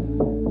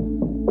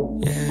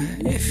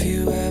 Yeah, if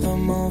you ever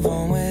move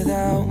on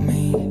without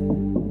me,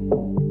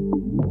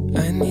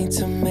 I need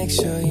to make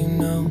sure you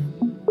know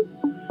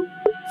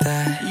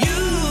that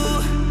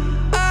you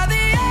are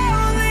the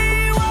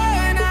only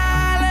one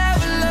I'll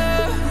ever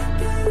love.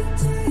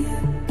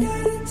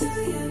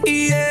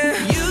 Yeah,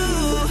 you,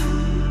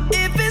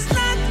 if it's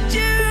not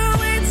you,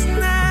 it's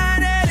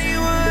not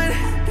anyone.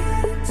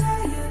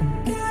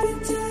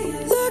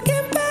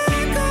 Looking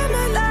back on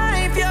my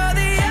life, you're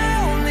the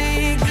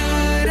only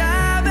good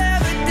I've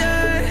ever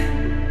done.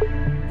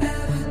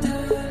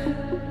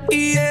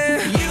 Yeah.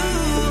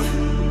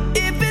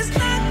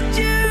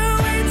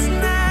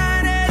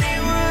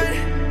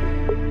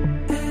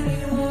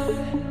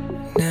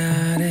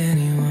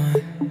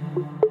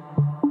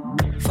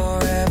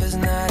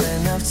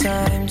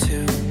 Time to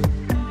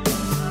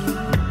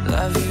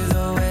love you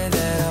the way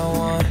that I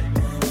want.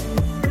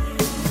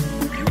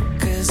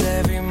 'Cause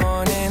every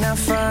morning I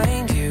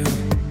find you,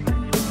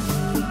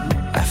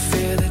 I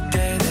fear the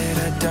day that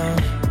I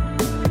don't.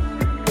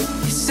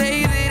 You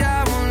say that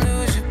I won't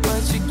lose you,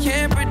 but you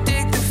can't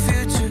predict the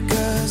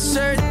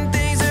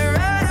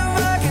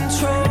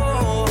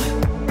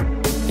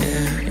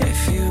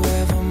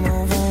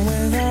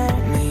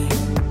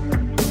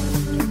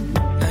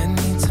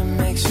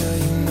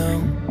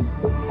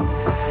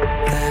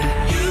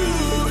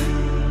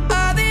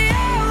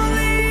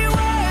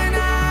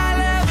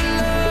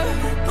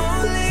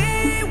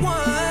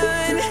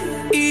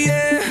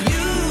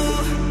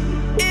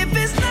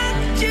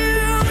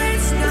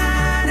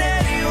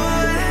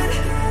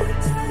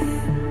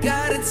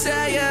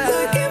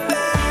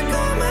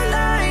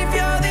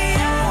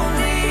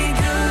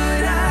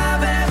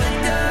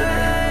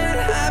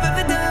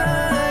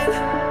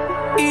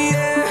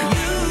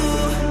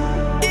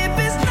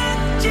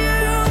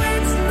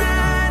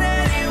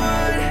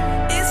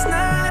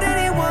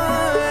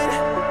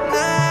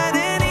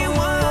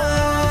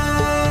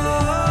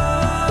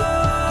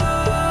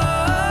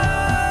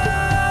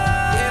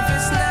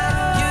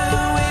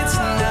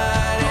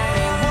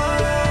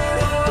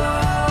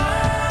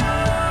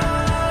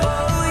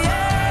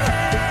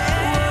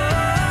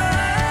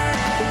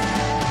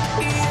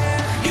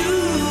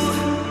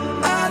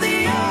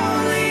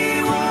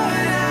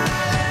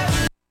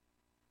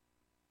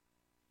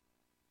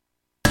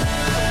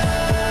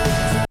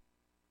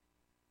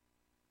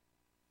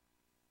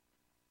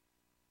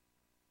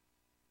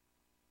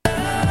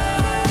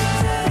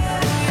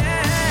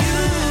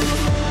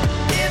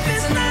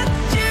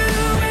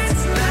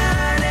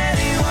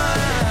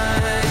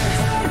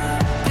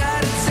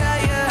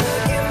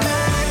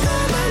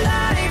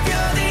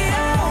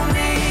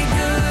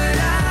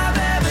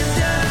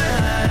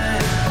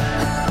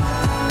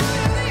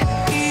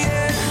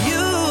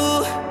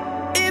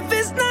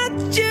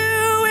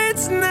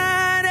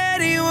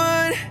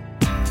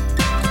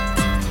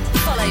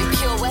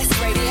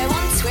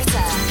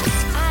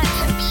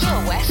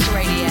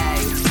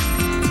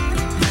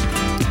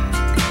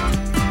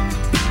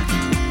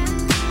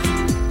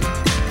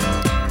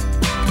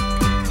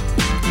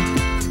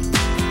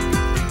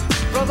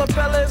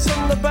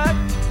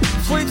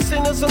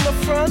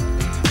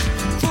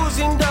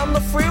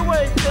the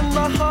freeway in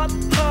the hot,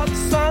 hot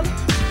sun.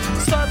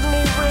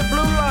 Suddenly red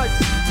blue lights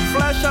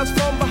flash us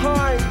from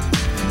behind.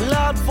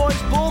 Loud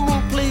voice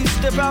booming, please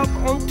step out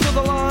onto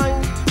the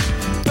line.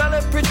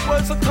 Ballet bridge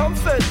words of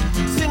comfort,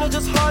 Cena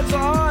just hides her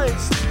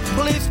eyes.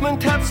 Policeman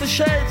taps the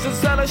shades,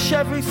 is that a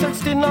Chevy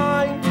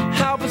 69?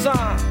 How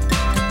bizarre.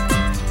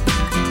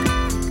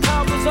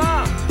 How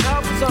bizarre,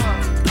 how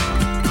bizarre.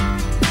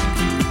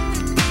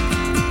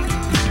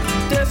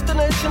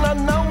 Destination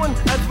unknown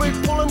as we're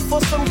pulling for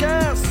some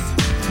gas.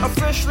 A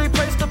freshly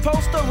pasted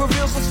poster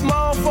reveals a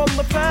smile from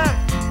the pack.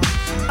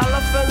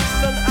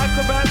 Elephants and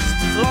acrobats,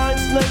 lion,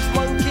 snakes,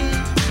 monkey.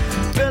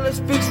 Billy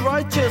speaks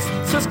righteous,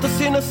 Sister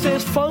Cena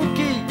says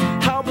funky.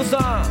 How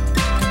bizarre.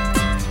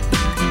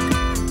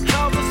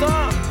 How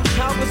bizarre,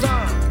 how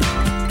bizarre.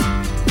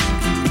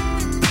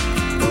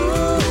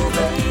 Ooh,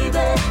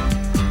 baby.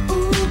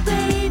 Ooh,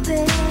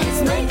 baby.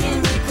 It's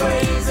making me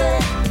crazy.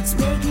 It's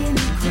making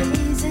me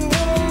crazy.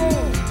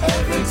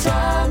 Every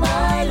time I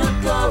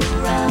look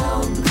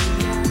around.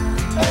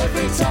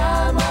 Every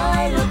time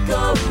I look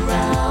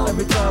around.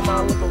 Every time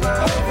I look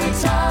around. Every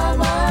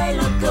time I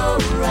look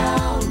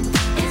around.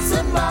 It's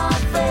in my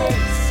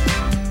face.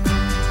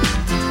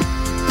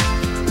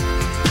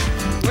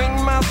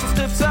 Ringmaster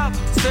stiffs up,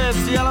 says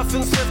the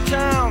elephant stiff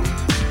town.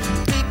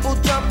 People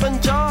jump and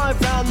jive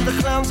and the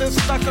clowns are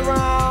stuck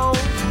around.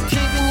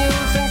 TV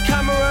news and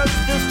cameras,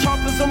 there's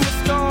choppers in the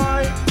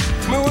sky.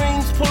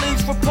 Marines,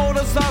 police,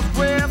 reporters ask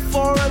where,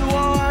 for and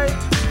why.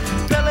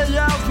 Billy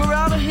yells, we're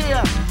out of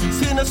here.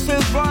 Cena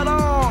says right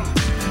on.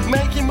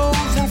 Making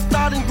moves and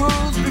starting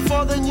grooves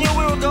before they knew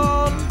we were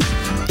gone.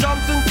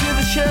 Jumped into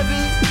the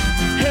Chevy,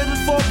 headed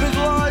for big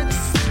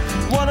lights.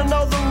 Wanna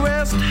know the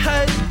rest?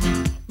 Hey,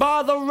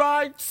 by the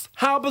rights.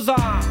 How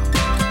bizarre.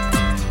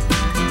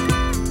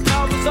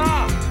 How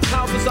bizarre,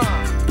 how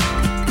bizarre.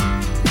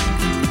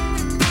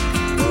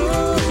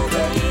 Ooh,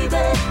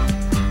 baby.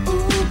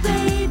 Ooh,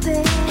 baby.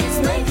 It's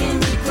making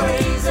me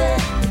crazy.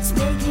 It's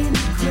making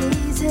me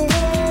crazy.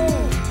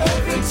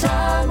 Every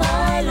time I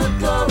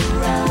look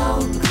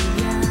around.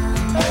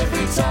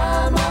 Every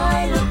time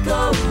I look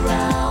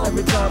around.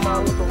 Every time I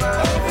look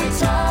around. Every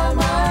time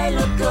I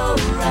look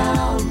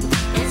around.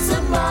 It's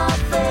in my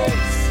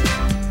face.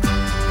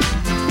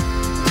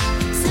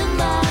 It's in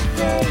my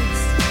face.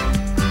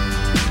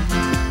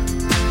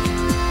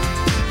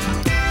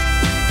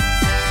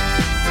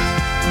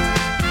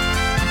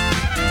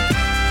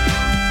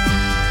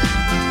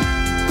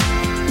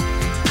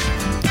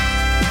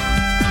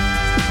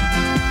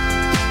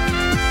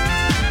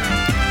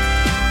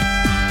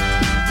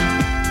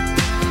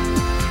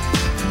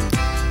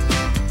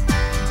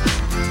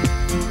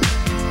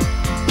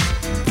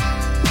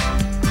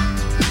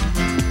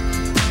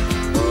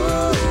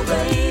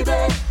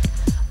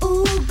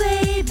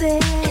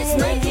 It's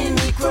making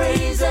me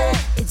crazy.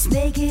 It's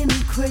making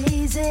me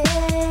crazy.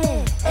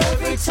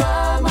 Every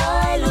time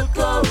I look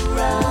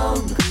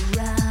around.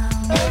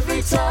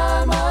 Every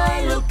time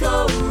I look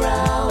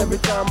around. Every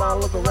time I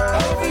look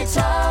around. Every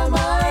time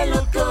I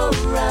look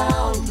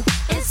around.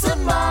 It's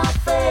in my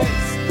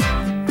face.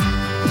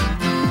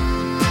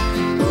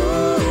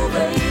 Ooh,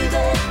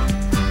 baby.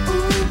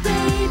 Ooh,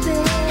 baby.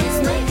 It's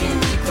making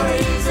me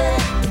crazy.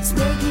 It's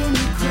making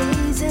me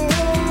crazy.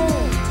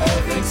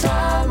 Every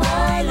time I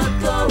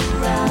look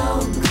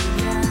around.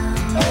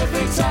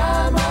 Every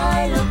time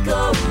I look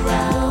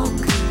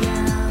around.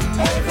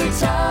 Every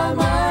time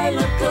I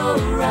look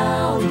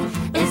around.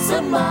 It's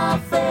in my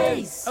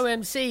face.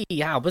 OMC,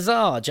 how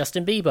bizarre.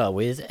 Justin Bieber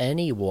with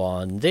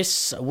Anyone.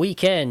 This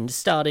weekend,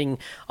 starting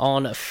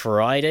on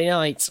Friday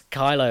night,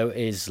 Kylo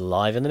is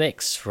live in the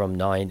mix from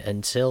 9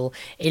 until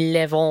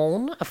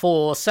 11.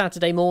 For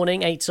Saturday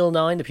morning, 8 till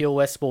 9, the Pure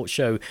West Sports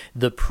Show,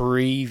 The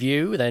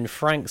Preview. Then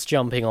Frank's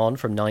jumping on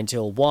from 9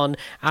 till 1,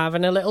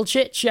 having a little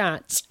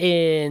chit-chat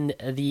in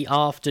the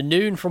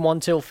afternoon from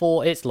 1 till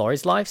 4. It's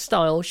Laurie's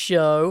Lifestyle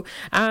Show.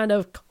 And,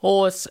 of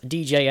course,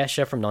 DJ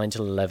Escher from 9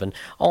 till 11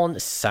 on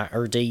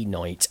Saturday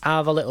night.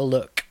 Have a little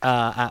look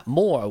at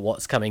more of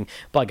what's coming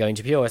by going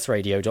to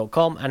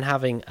purewestradio.com and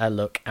having a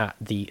look at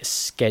the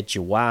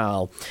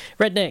schedule.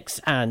 Rednecks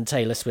and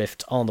Taylor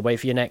Swift on the way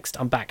for you next.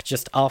 I'm back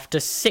just after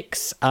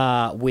 6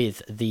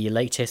 with the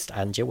latest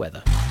and your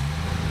weather.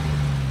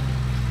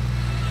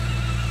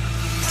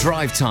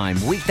 Drive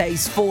Time,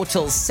 weekdays 4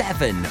 till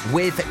 7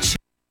 with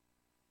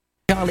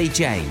Charlie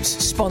James,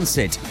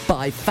 sponsored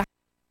by Fast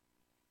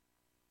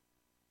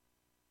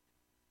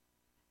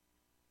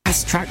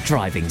Track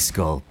Driving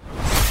School.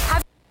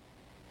 Have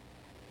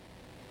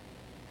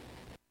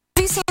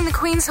you seen the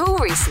Queen's Hall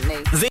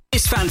recently?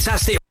 This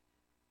fantastic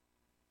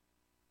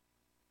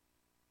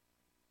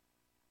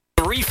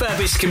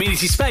refurbished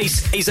community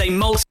space is a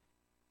multi-purpose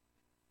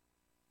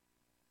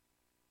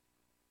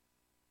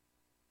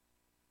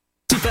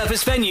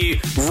venue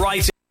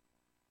right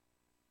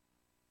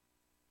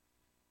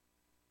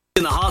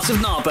in the heart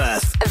of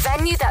Narberth. A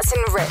venue that's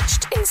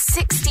enriched in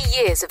 60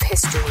 years of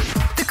history.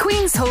 The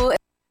Queen's Hall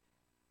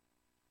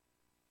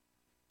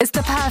is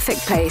the perfect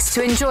place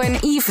to enjoy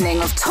an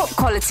evening of top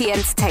quality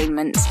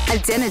entertainment, a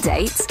dinner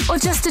date, or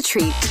just a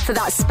treat for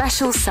that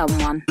special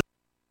someone.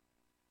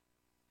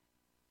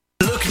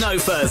 no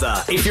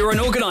further. If you're an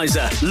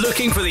organiser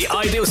looking for the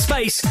ideal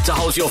space to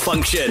hold your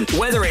function,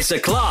 whether it's a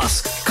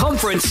class,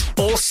 conference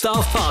or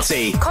staff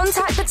party,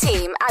 Contact the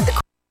team at the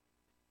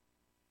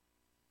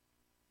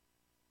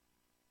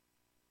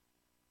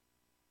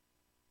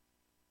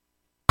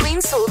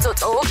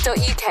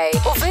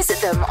queenshall.org.uk or visit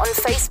them on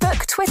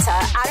Facebook, Twitter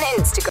and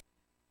Instagram.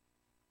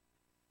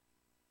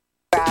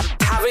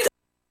 have it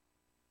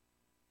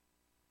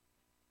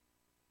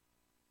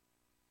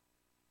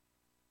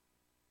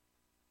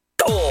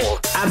all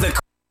at the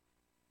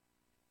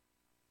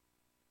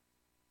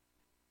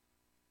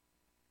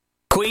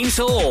Queen's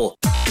Hall.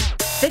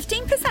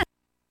 15%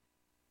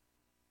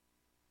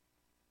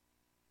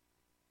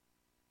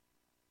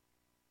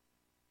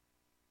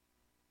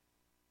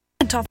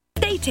 off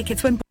day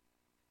tickets when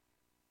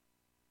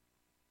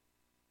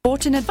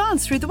bought in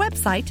advance through the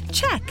website.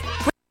 Check.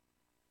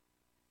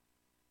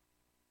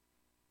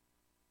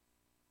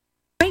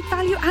 Great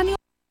value annual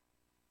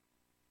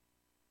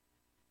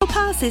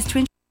passes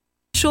to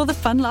ensure the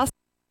fun lasts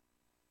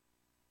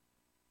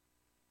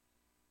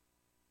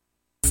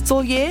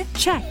all year?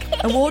 Check.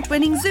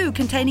 Award-winning zoo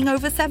containing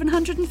over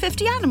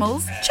 750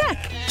 animals?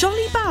 Check.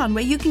 Jolly barn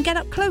where you can get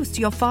up close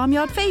to your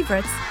farmyard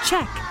favourites?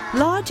 Check.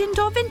 Large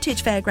indoor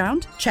vintage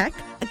fairground? Check.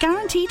 A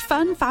guaranteed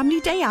fun family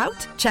day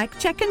out? Check,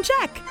 check and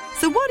check.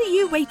 So what are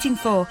you waiting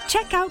for?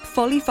 Check out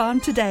Folly Farm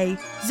today.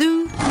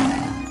 Zoo,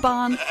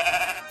 barn,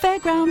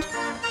 fairground,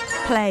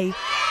 play.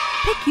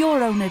 Pick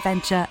your own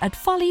adventure at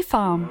Folly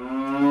Farm.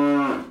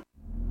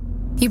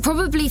 You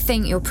probably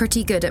think you're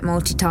pretty good at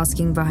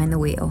multitasking behind the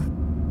wheel.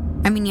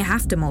 I mean, you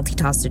have to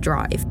multitask to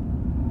drive.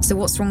 So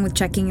what's wrong with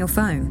checking your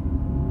phone?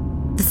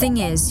 The thing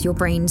is, your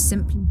brain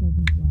simply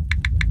doesn't work.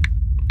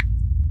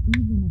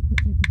 Even a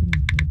quick look at a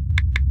message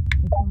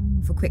or firing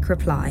off a quick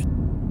reply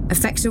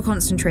affects your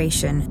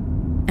concentration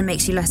and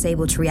makes you less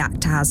able to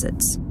react to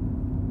hazards.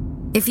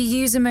 If you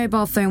use a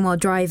mobile phone while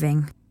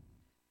driving,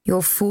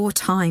 you're 4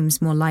 times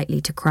more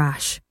likely to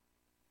crash.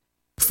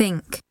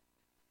 Think.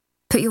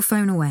 Put your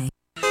phone away.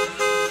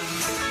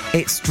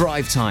 It's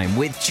Drive Time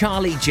with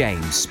Charlie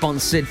James,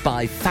 sponsored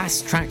by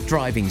Fast Track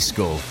Driving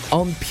School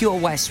on Pure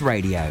West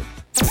Radio.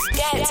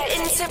 Get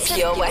into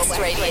Pure West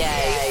Radio.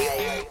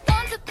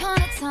 Once upon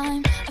a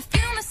time, a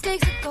few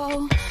mistakes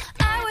ago,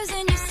 I was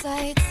in your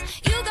sights.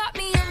 You got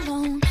me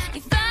alone. You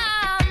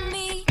found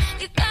me.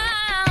 You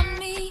found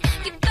me.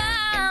 You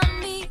found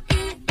me.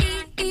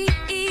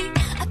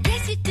 I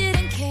guess you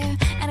didn't care,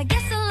 and I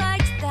guess I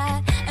liked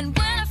that. And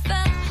when I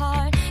felt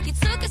hard, you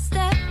took a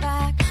step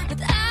back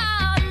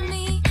without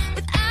me.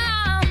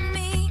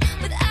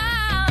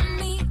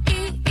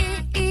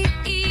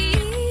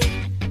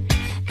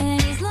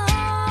 And he's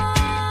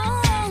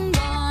long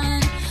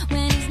gone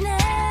when he's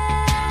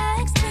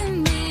next to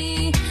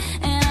me.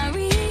 And I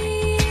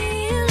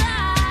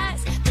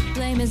realize the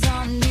blame is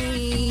on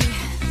me.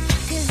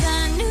 'Cause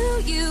I knew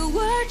you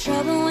were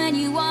trouble when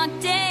you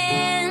walked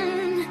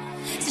in.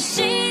 So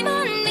shame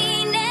on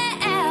me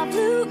now.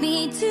 Blew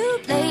me to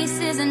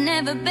places I've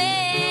never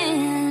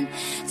been.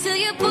 Till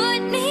you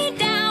put me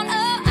down.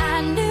 Oh,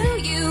 I knew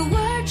you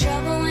were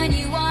trouble when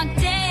you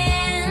walked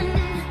in.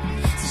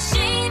 So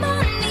shame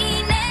on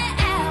me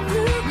now.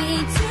 Blew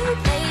me to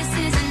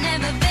places I've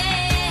never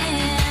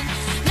been.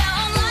 Now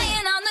I'm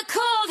lying on the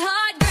cold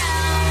hard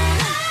ground.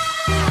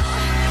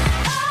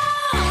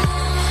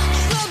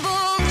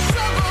 Trouble,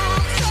 trouble,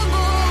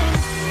 trouble.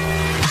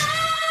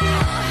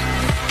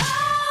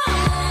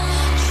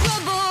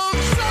 Trouble,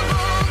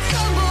 trouble,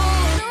 trouble.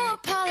 No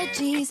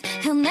apologies.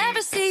 He'll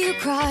never see you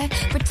cry.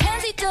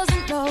 Pretends he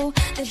doesn't know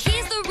that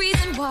he's the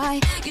reason why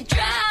you're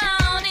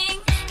drowning.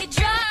 You're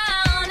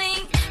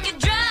drowning. You're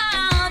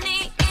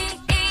drowning.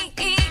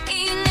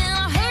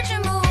 Now I heard you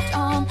moved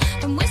on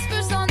from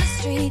whispers on the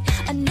street.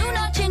 A new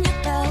notch in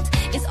your belt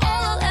is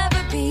all I'll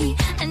ever be.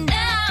 And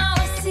now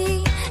I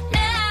see.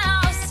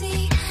 Now I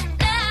see.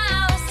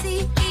 Now I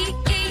see.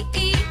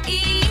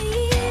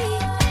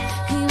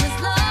 He was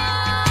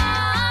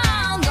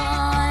long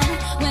gone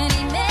when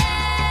he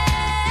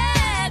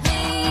met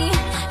me.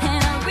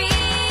 And I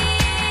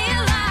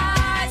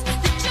realized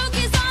the joke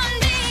is on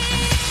me.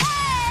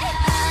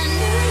 I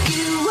knew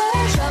you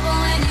were trouble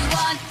when you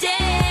walked in.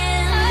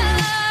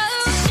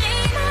 So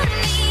shame on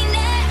me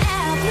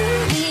now. Blew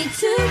me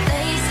to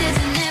places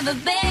I've never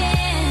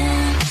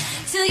been.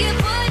 Till you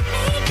put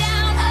me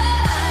down. Oh,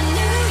 I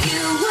knew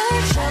you were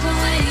trouble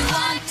when you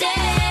walked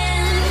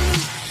in.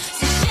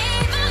 So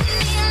shame on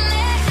me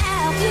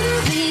now. Blew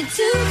me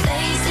to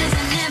places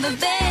I've never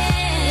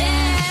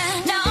been.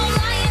 Now I'm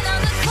lying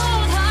on the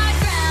cold hard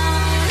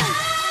ground.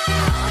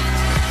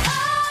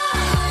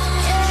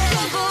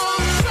 Trouble,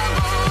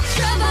 trouble,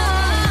 trouble.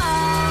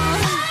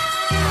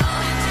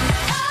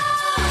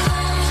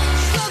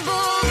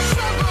 Trouble,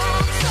 trouble,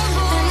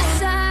 trouble. And the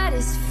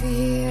saddest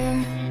fear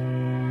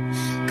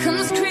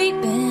comes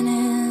creeping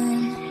in,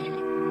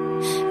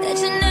 that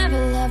you never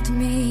loved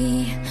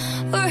me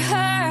or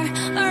her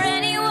or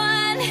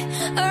anyone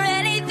or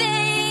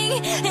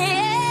anything.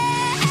 Yeah.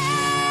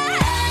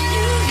 I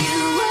knew you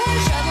were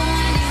trouble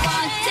when you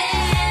walked in.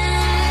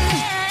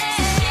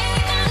 So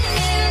shame on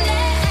me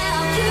now.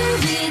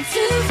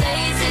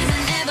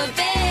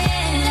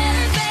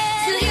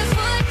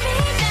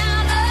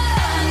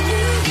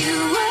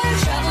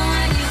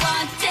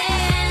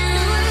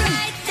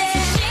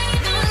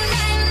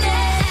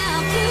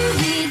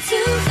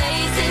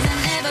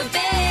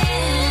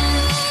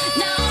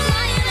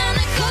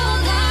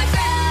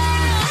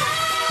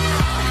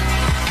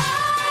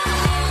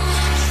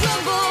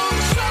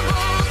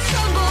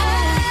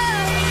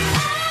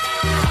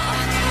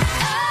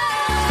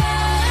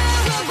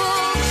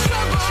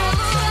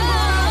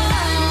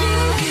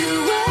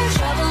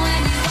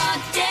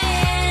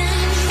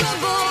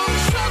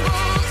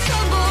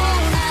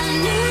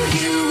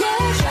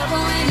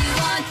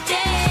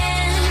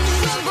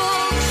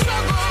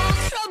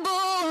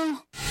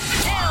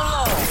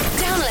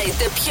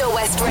 Pure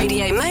West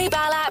Radio mobile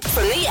app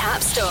from the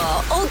App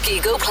Store or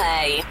Google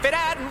Play. If it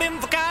hadn't been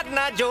for Cotton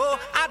Eye Joe,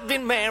 I'd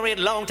been married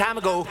a long time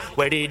ago.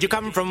 Where did you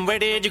come from? Where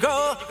did you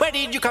go? Where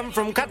did you come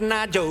from, Cotton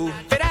Eye Joe?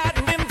 If it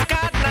hadn't been for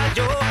Cotton Eye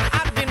Joe,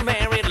 I'd been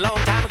married a long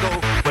time ago.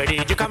 Where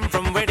did you come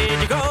from? Where did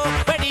you go?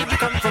 Where did you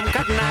come from,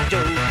 Cotton Eye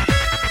Joe?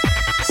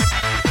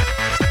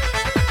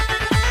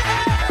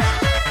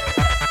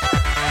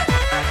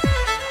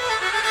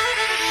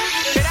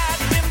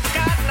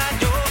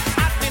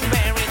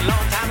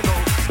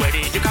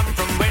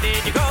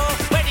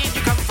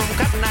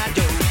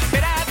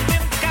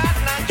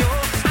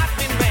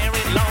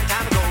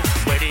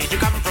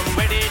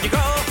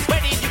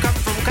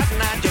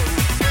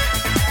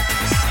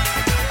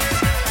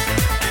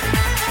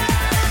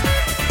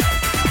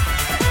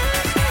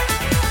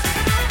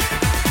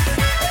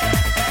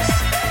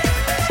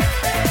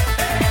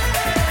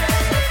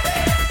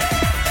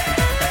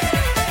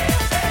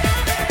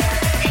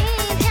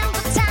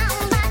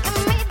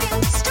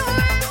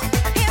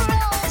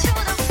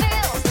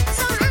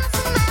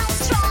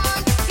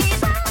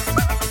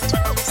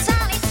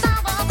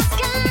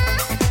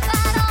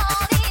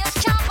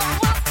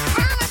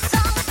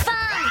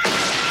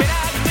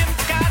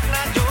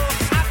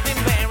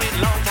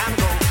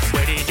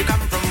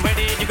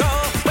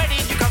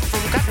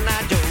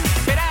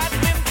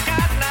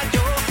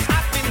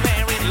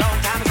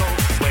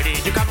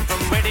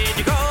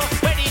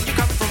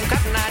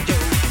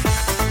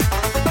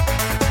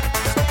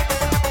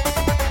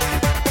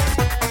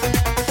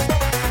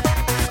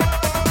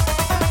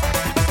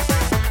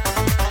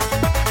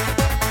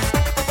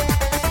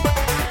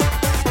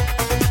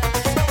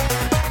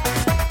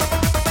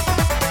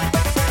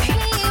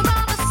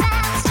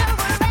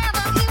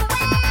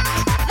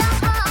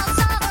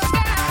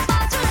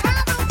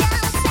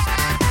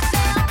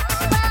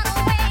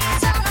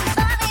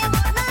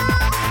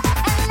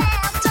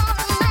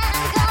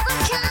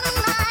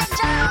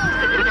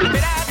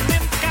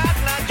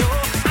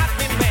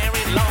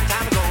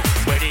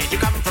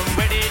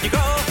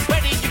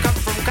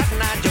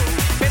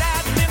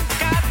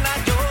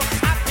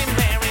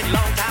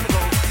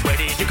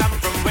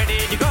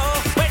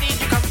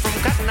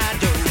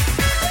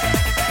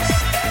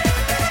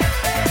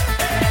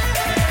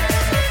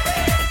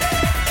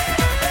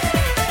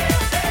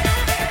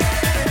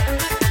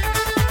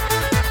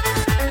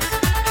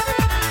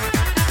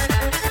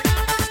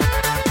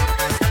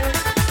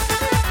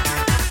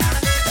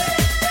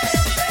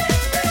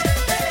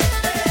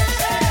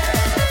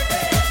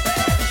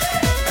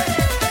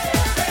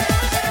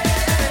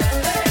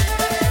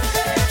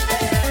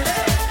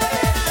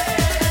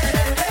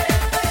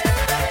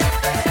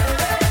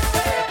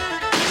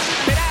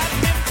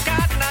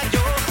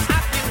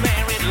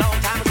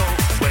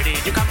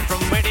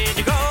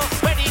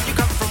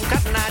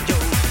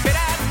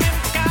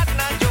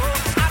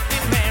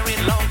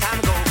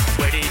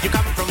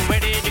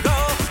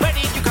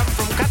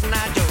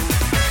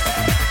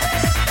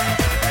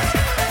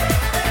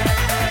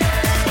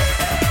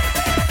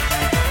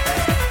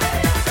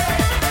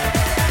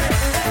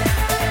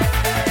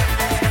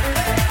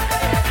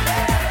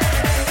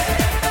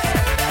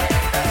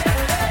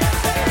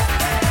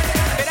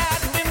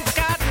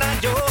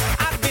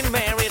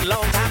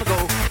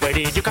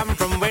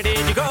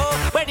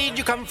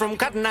 From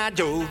Cotton Eye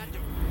Joe.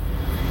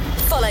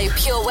 Follow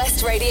Pure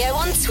West Radio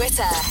on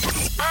Twitter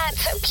at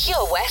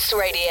Pure West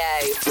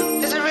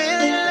Radio. Is it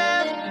really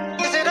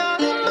love? Is it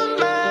all in my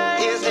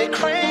mind? Is it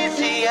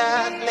crazy?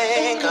 I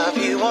think of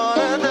you all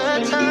of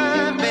the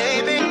time,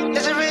 baby.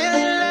 Is it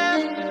really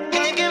love?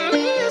 Can you give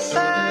me a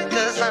sign?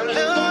 'Cause I'm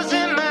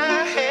losing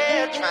my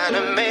head trying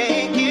to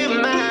make you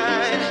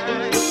mine.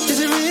 Is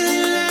it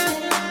really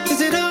love?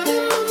 Is it all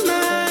in my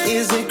mind?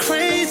 Is it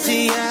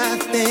crazy? I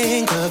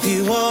think of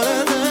you all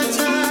of the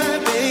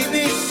time,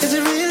 baby. Is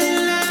it really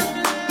love?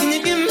 Can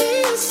you give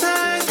me a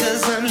sign?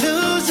 'Cause I'm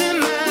losing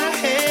my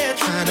head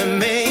trying to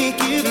make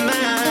you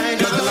mine.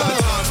 Nothing like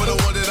time for the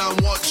one that I'm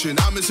watching.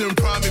 I'm missing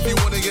prime if you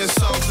wanna get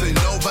something.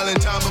 No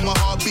Valentine, but my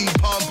heartbeat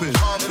pumping.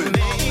 Now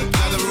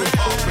the room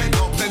pumping.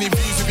 Got plenty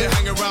views if you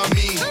hang around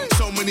me.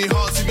 So many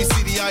hearts if you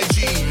see the IG.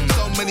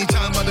 So many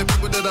times by the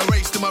people that I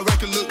raced, and my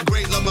record look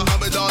great like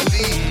Muhammad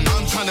Ali.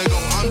 I'm trying to go,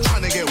 I'm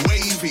trying to get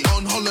wavy.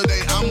 On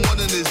holiday, I'm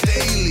wanting this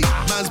daily.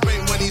 Man's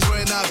bait when he's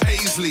wearing that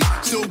paisley.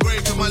 Still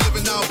great 'cause my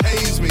living now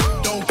pays me.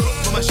 Don't cook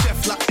for my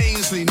chef like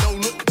Ainsley. No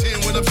look tin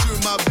when I'm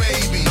shooting my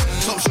baby.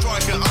 Top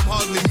striker, I'm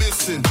hardly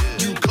missing.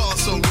 You cast,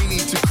 so we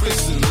need to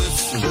christen.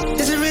 Listen.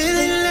 Is it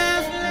really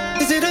love?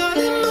 Is it all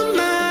in my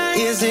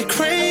mind? Is it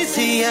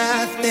crazy?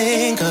 I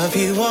think of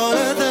you all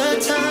of the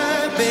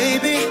time,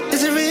 baby.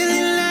 Is it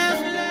really love?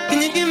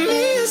 Can you give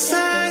me a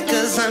sign?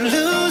 'Cause I'm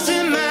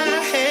losing my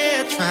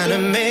head trying to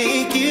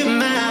make you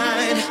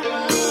mine.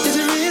 Is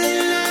it really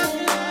love?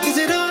 Is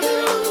it all in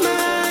my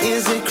mind?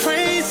 Is it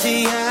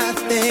crazy? I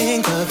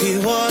think of you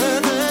all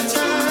of the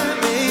time,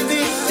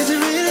 baby. Is it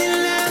really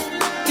love?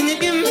 Can you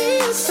give me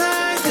a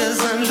sign? 'Cause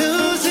I'm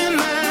losing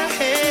my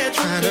head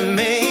trying to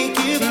make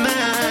you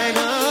mine.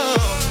 Oh.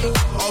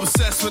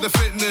 best with the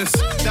fitness.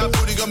 That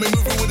booty got me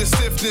moving with the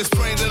stiffness.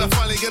 Praying that I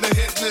finally get a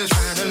hit list.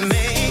 Trying to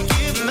make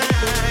you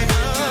mine,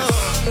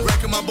 oh.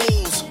 Wrecking my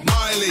balls,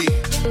 Miley.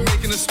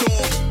 Making a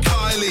storm,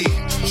 Kylie.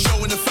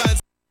 Showing the fans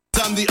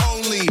I'm the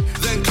only.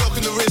 Then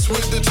clocking the wrist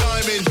with the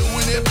timing.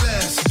 Doing it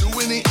blessed,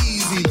 doing it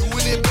easy.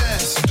 Doing it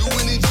best,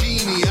 doing it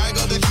genie. I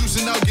got the juice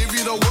and I'll give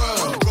you the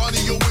world.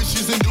 Granting your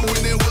wishes and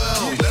doing it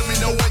well. Let me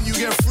know when you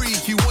get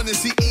freaky. Wanna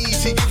see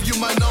E.T. Give you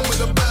my number,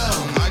 the bell.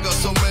 I got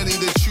so many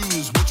to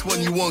choose. Which one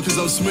you want? Cause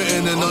I'm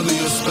smitten and under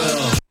your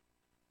spell.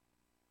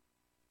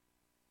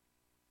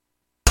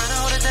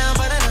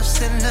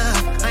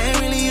 Enough. I ain't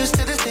really used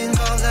to this thing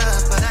called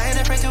love, but I ain't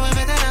afraid to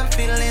admit that I'm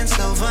feeling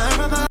so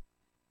vulnerable.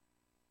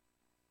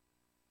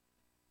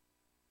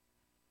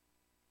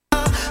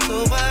 So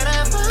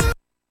whatever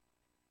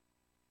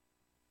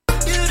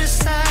you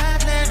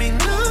decide, let me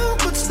know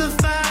what's the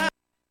vibe.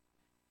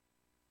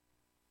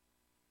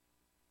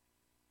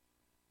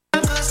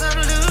 'Cause I'm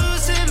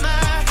losing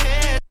my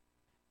head.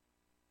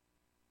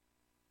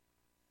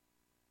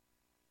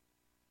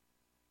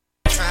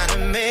 Trying to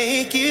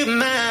make you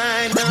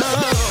mine.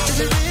 Oh.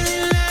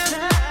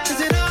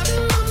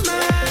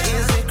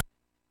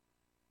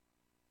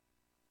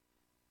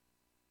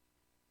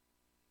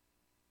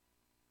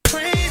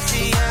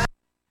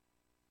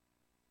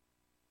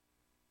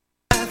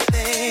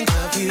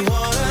 You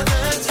all of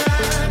the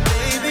time,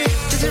 baby.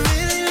 Is it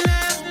really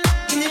love?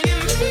 Can you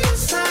give me a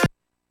sign?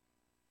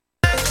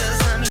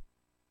 'Cause I'm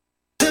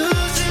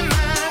losing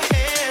my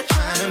head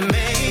trying to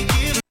make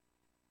you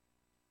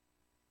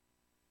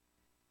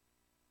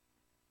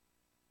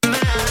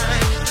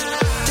mine.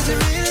 Is it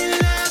really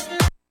love?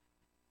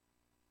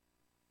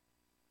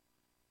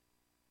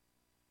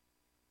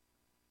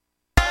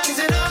 Is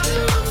it all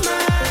in my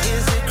mind?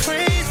 Is it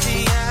crazy?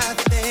 I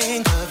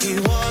think of you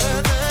all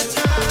of the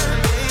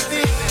time,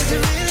 baby.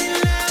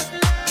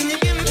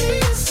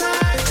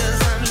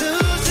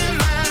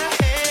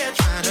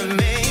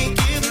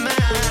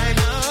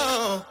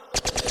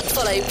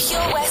 Follow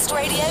Pure West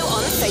Radio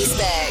on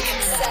Facebook.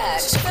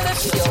 Search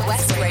for Pure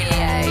West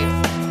Radio.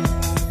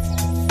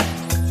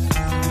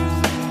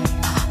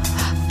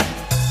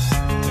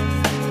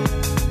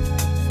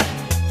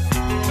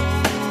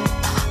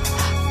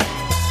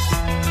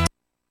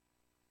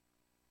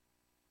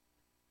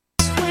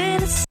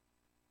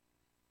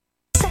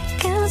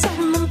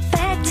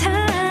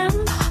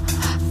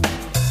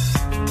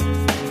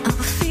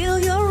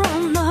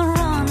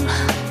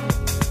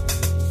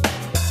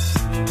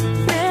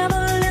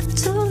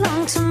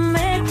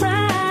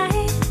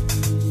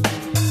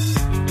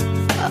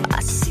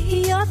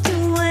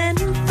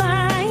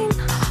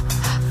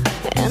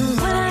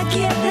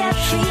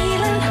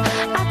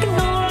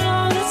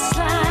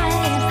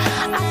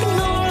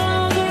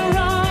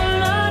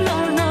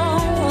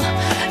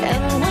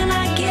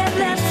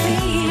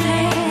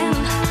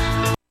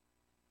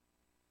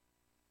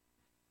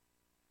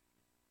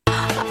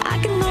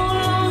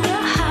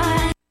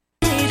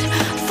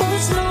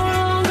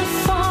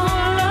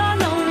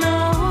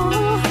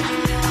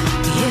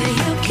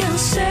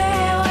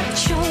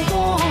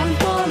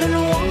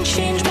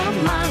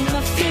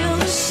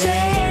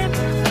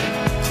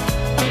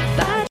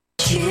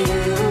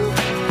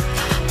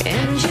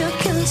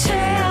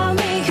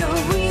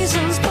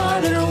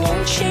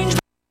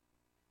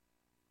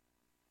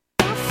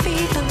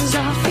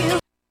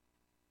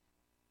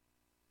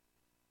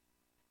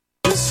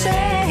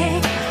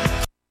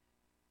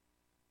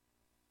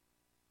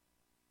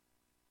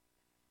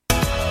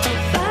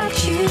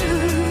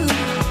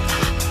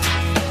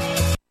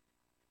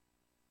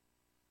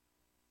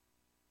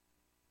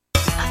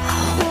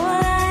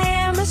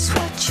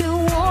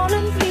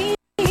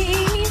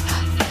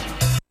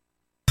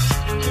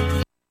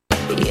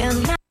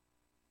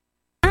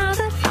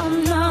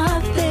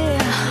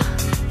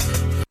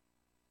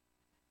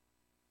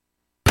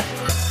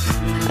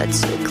 I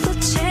took the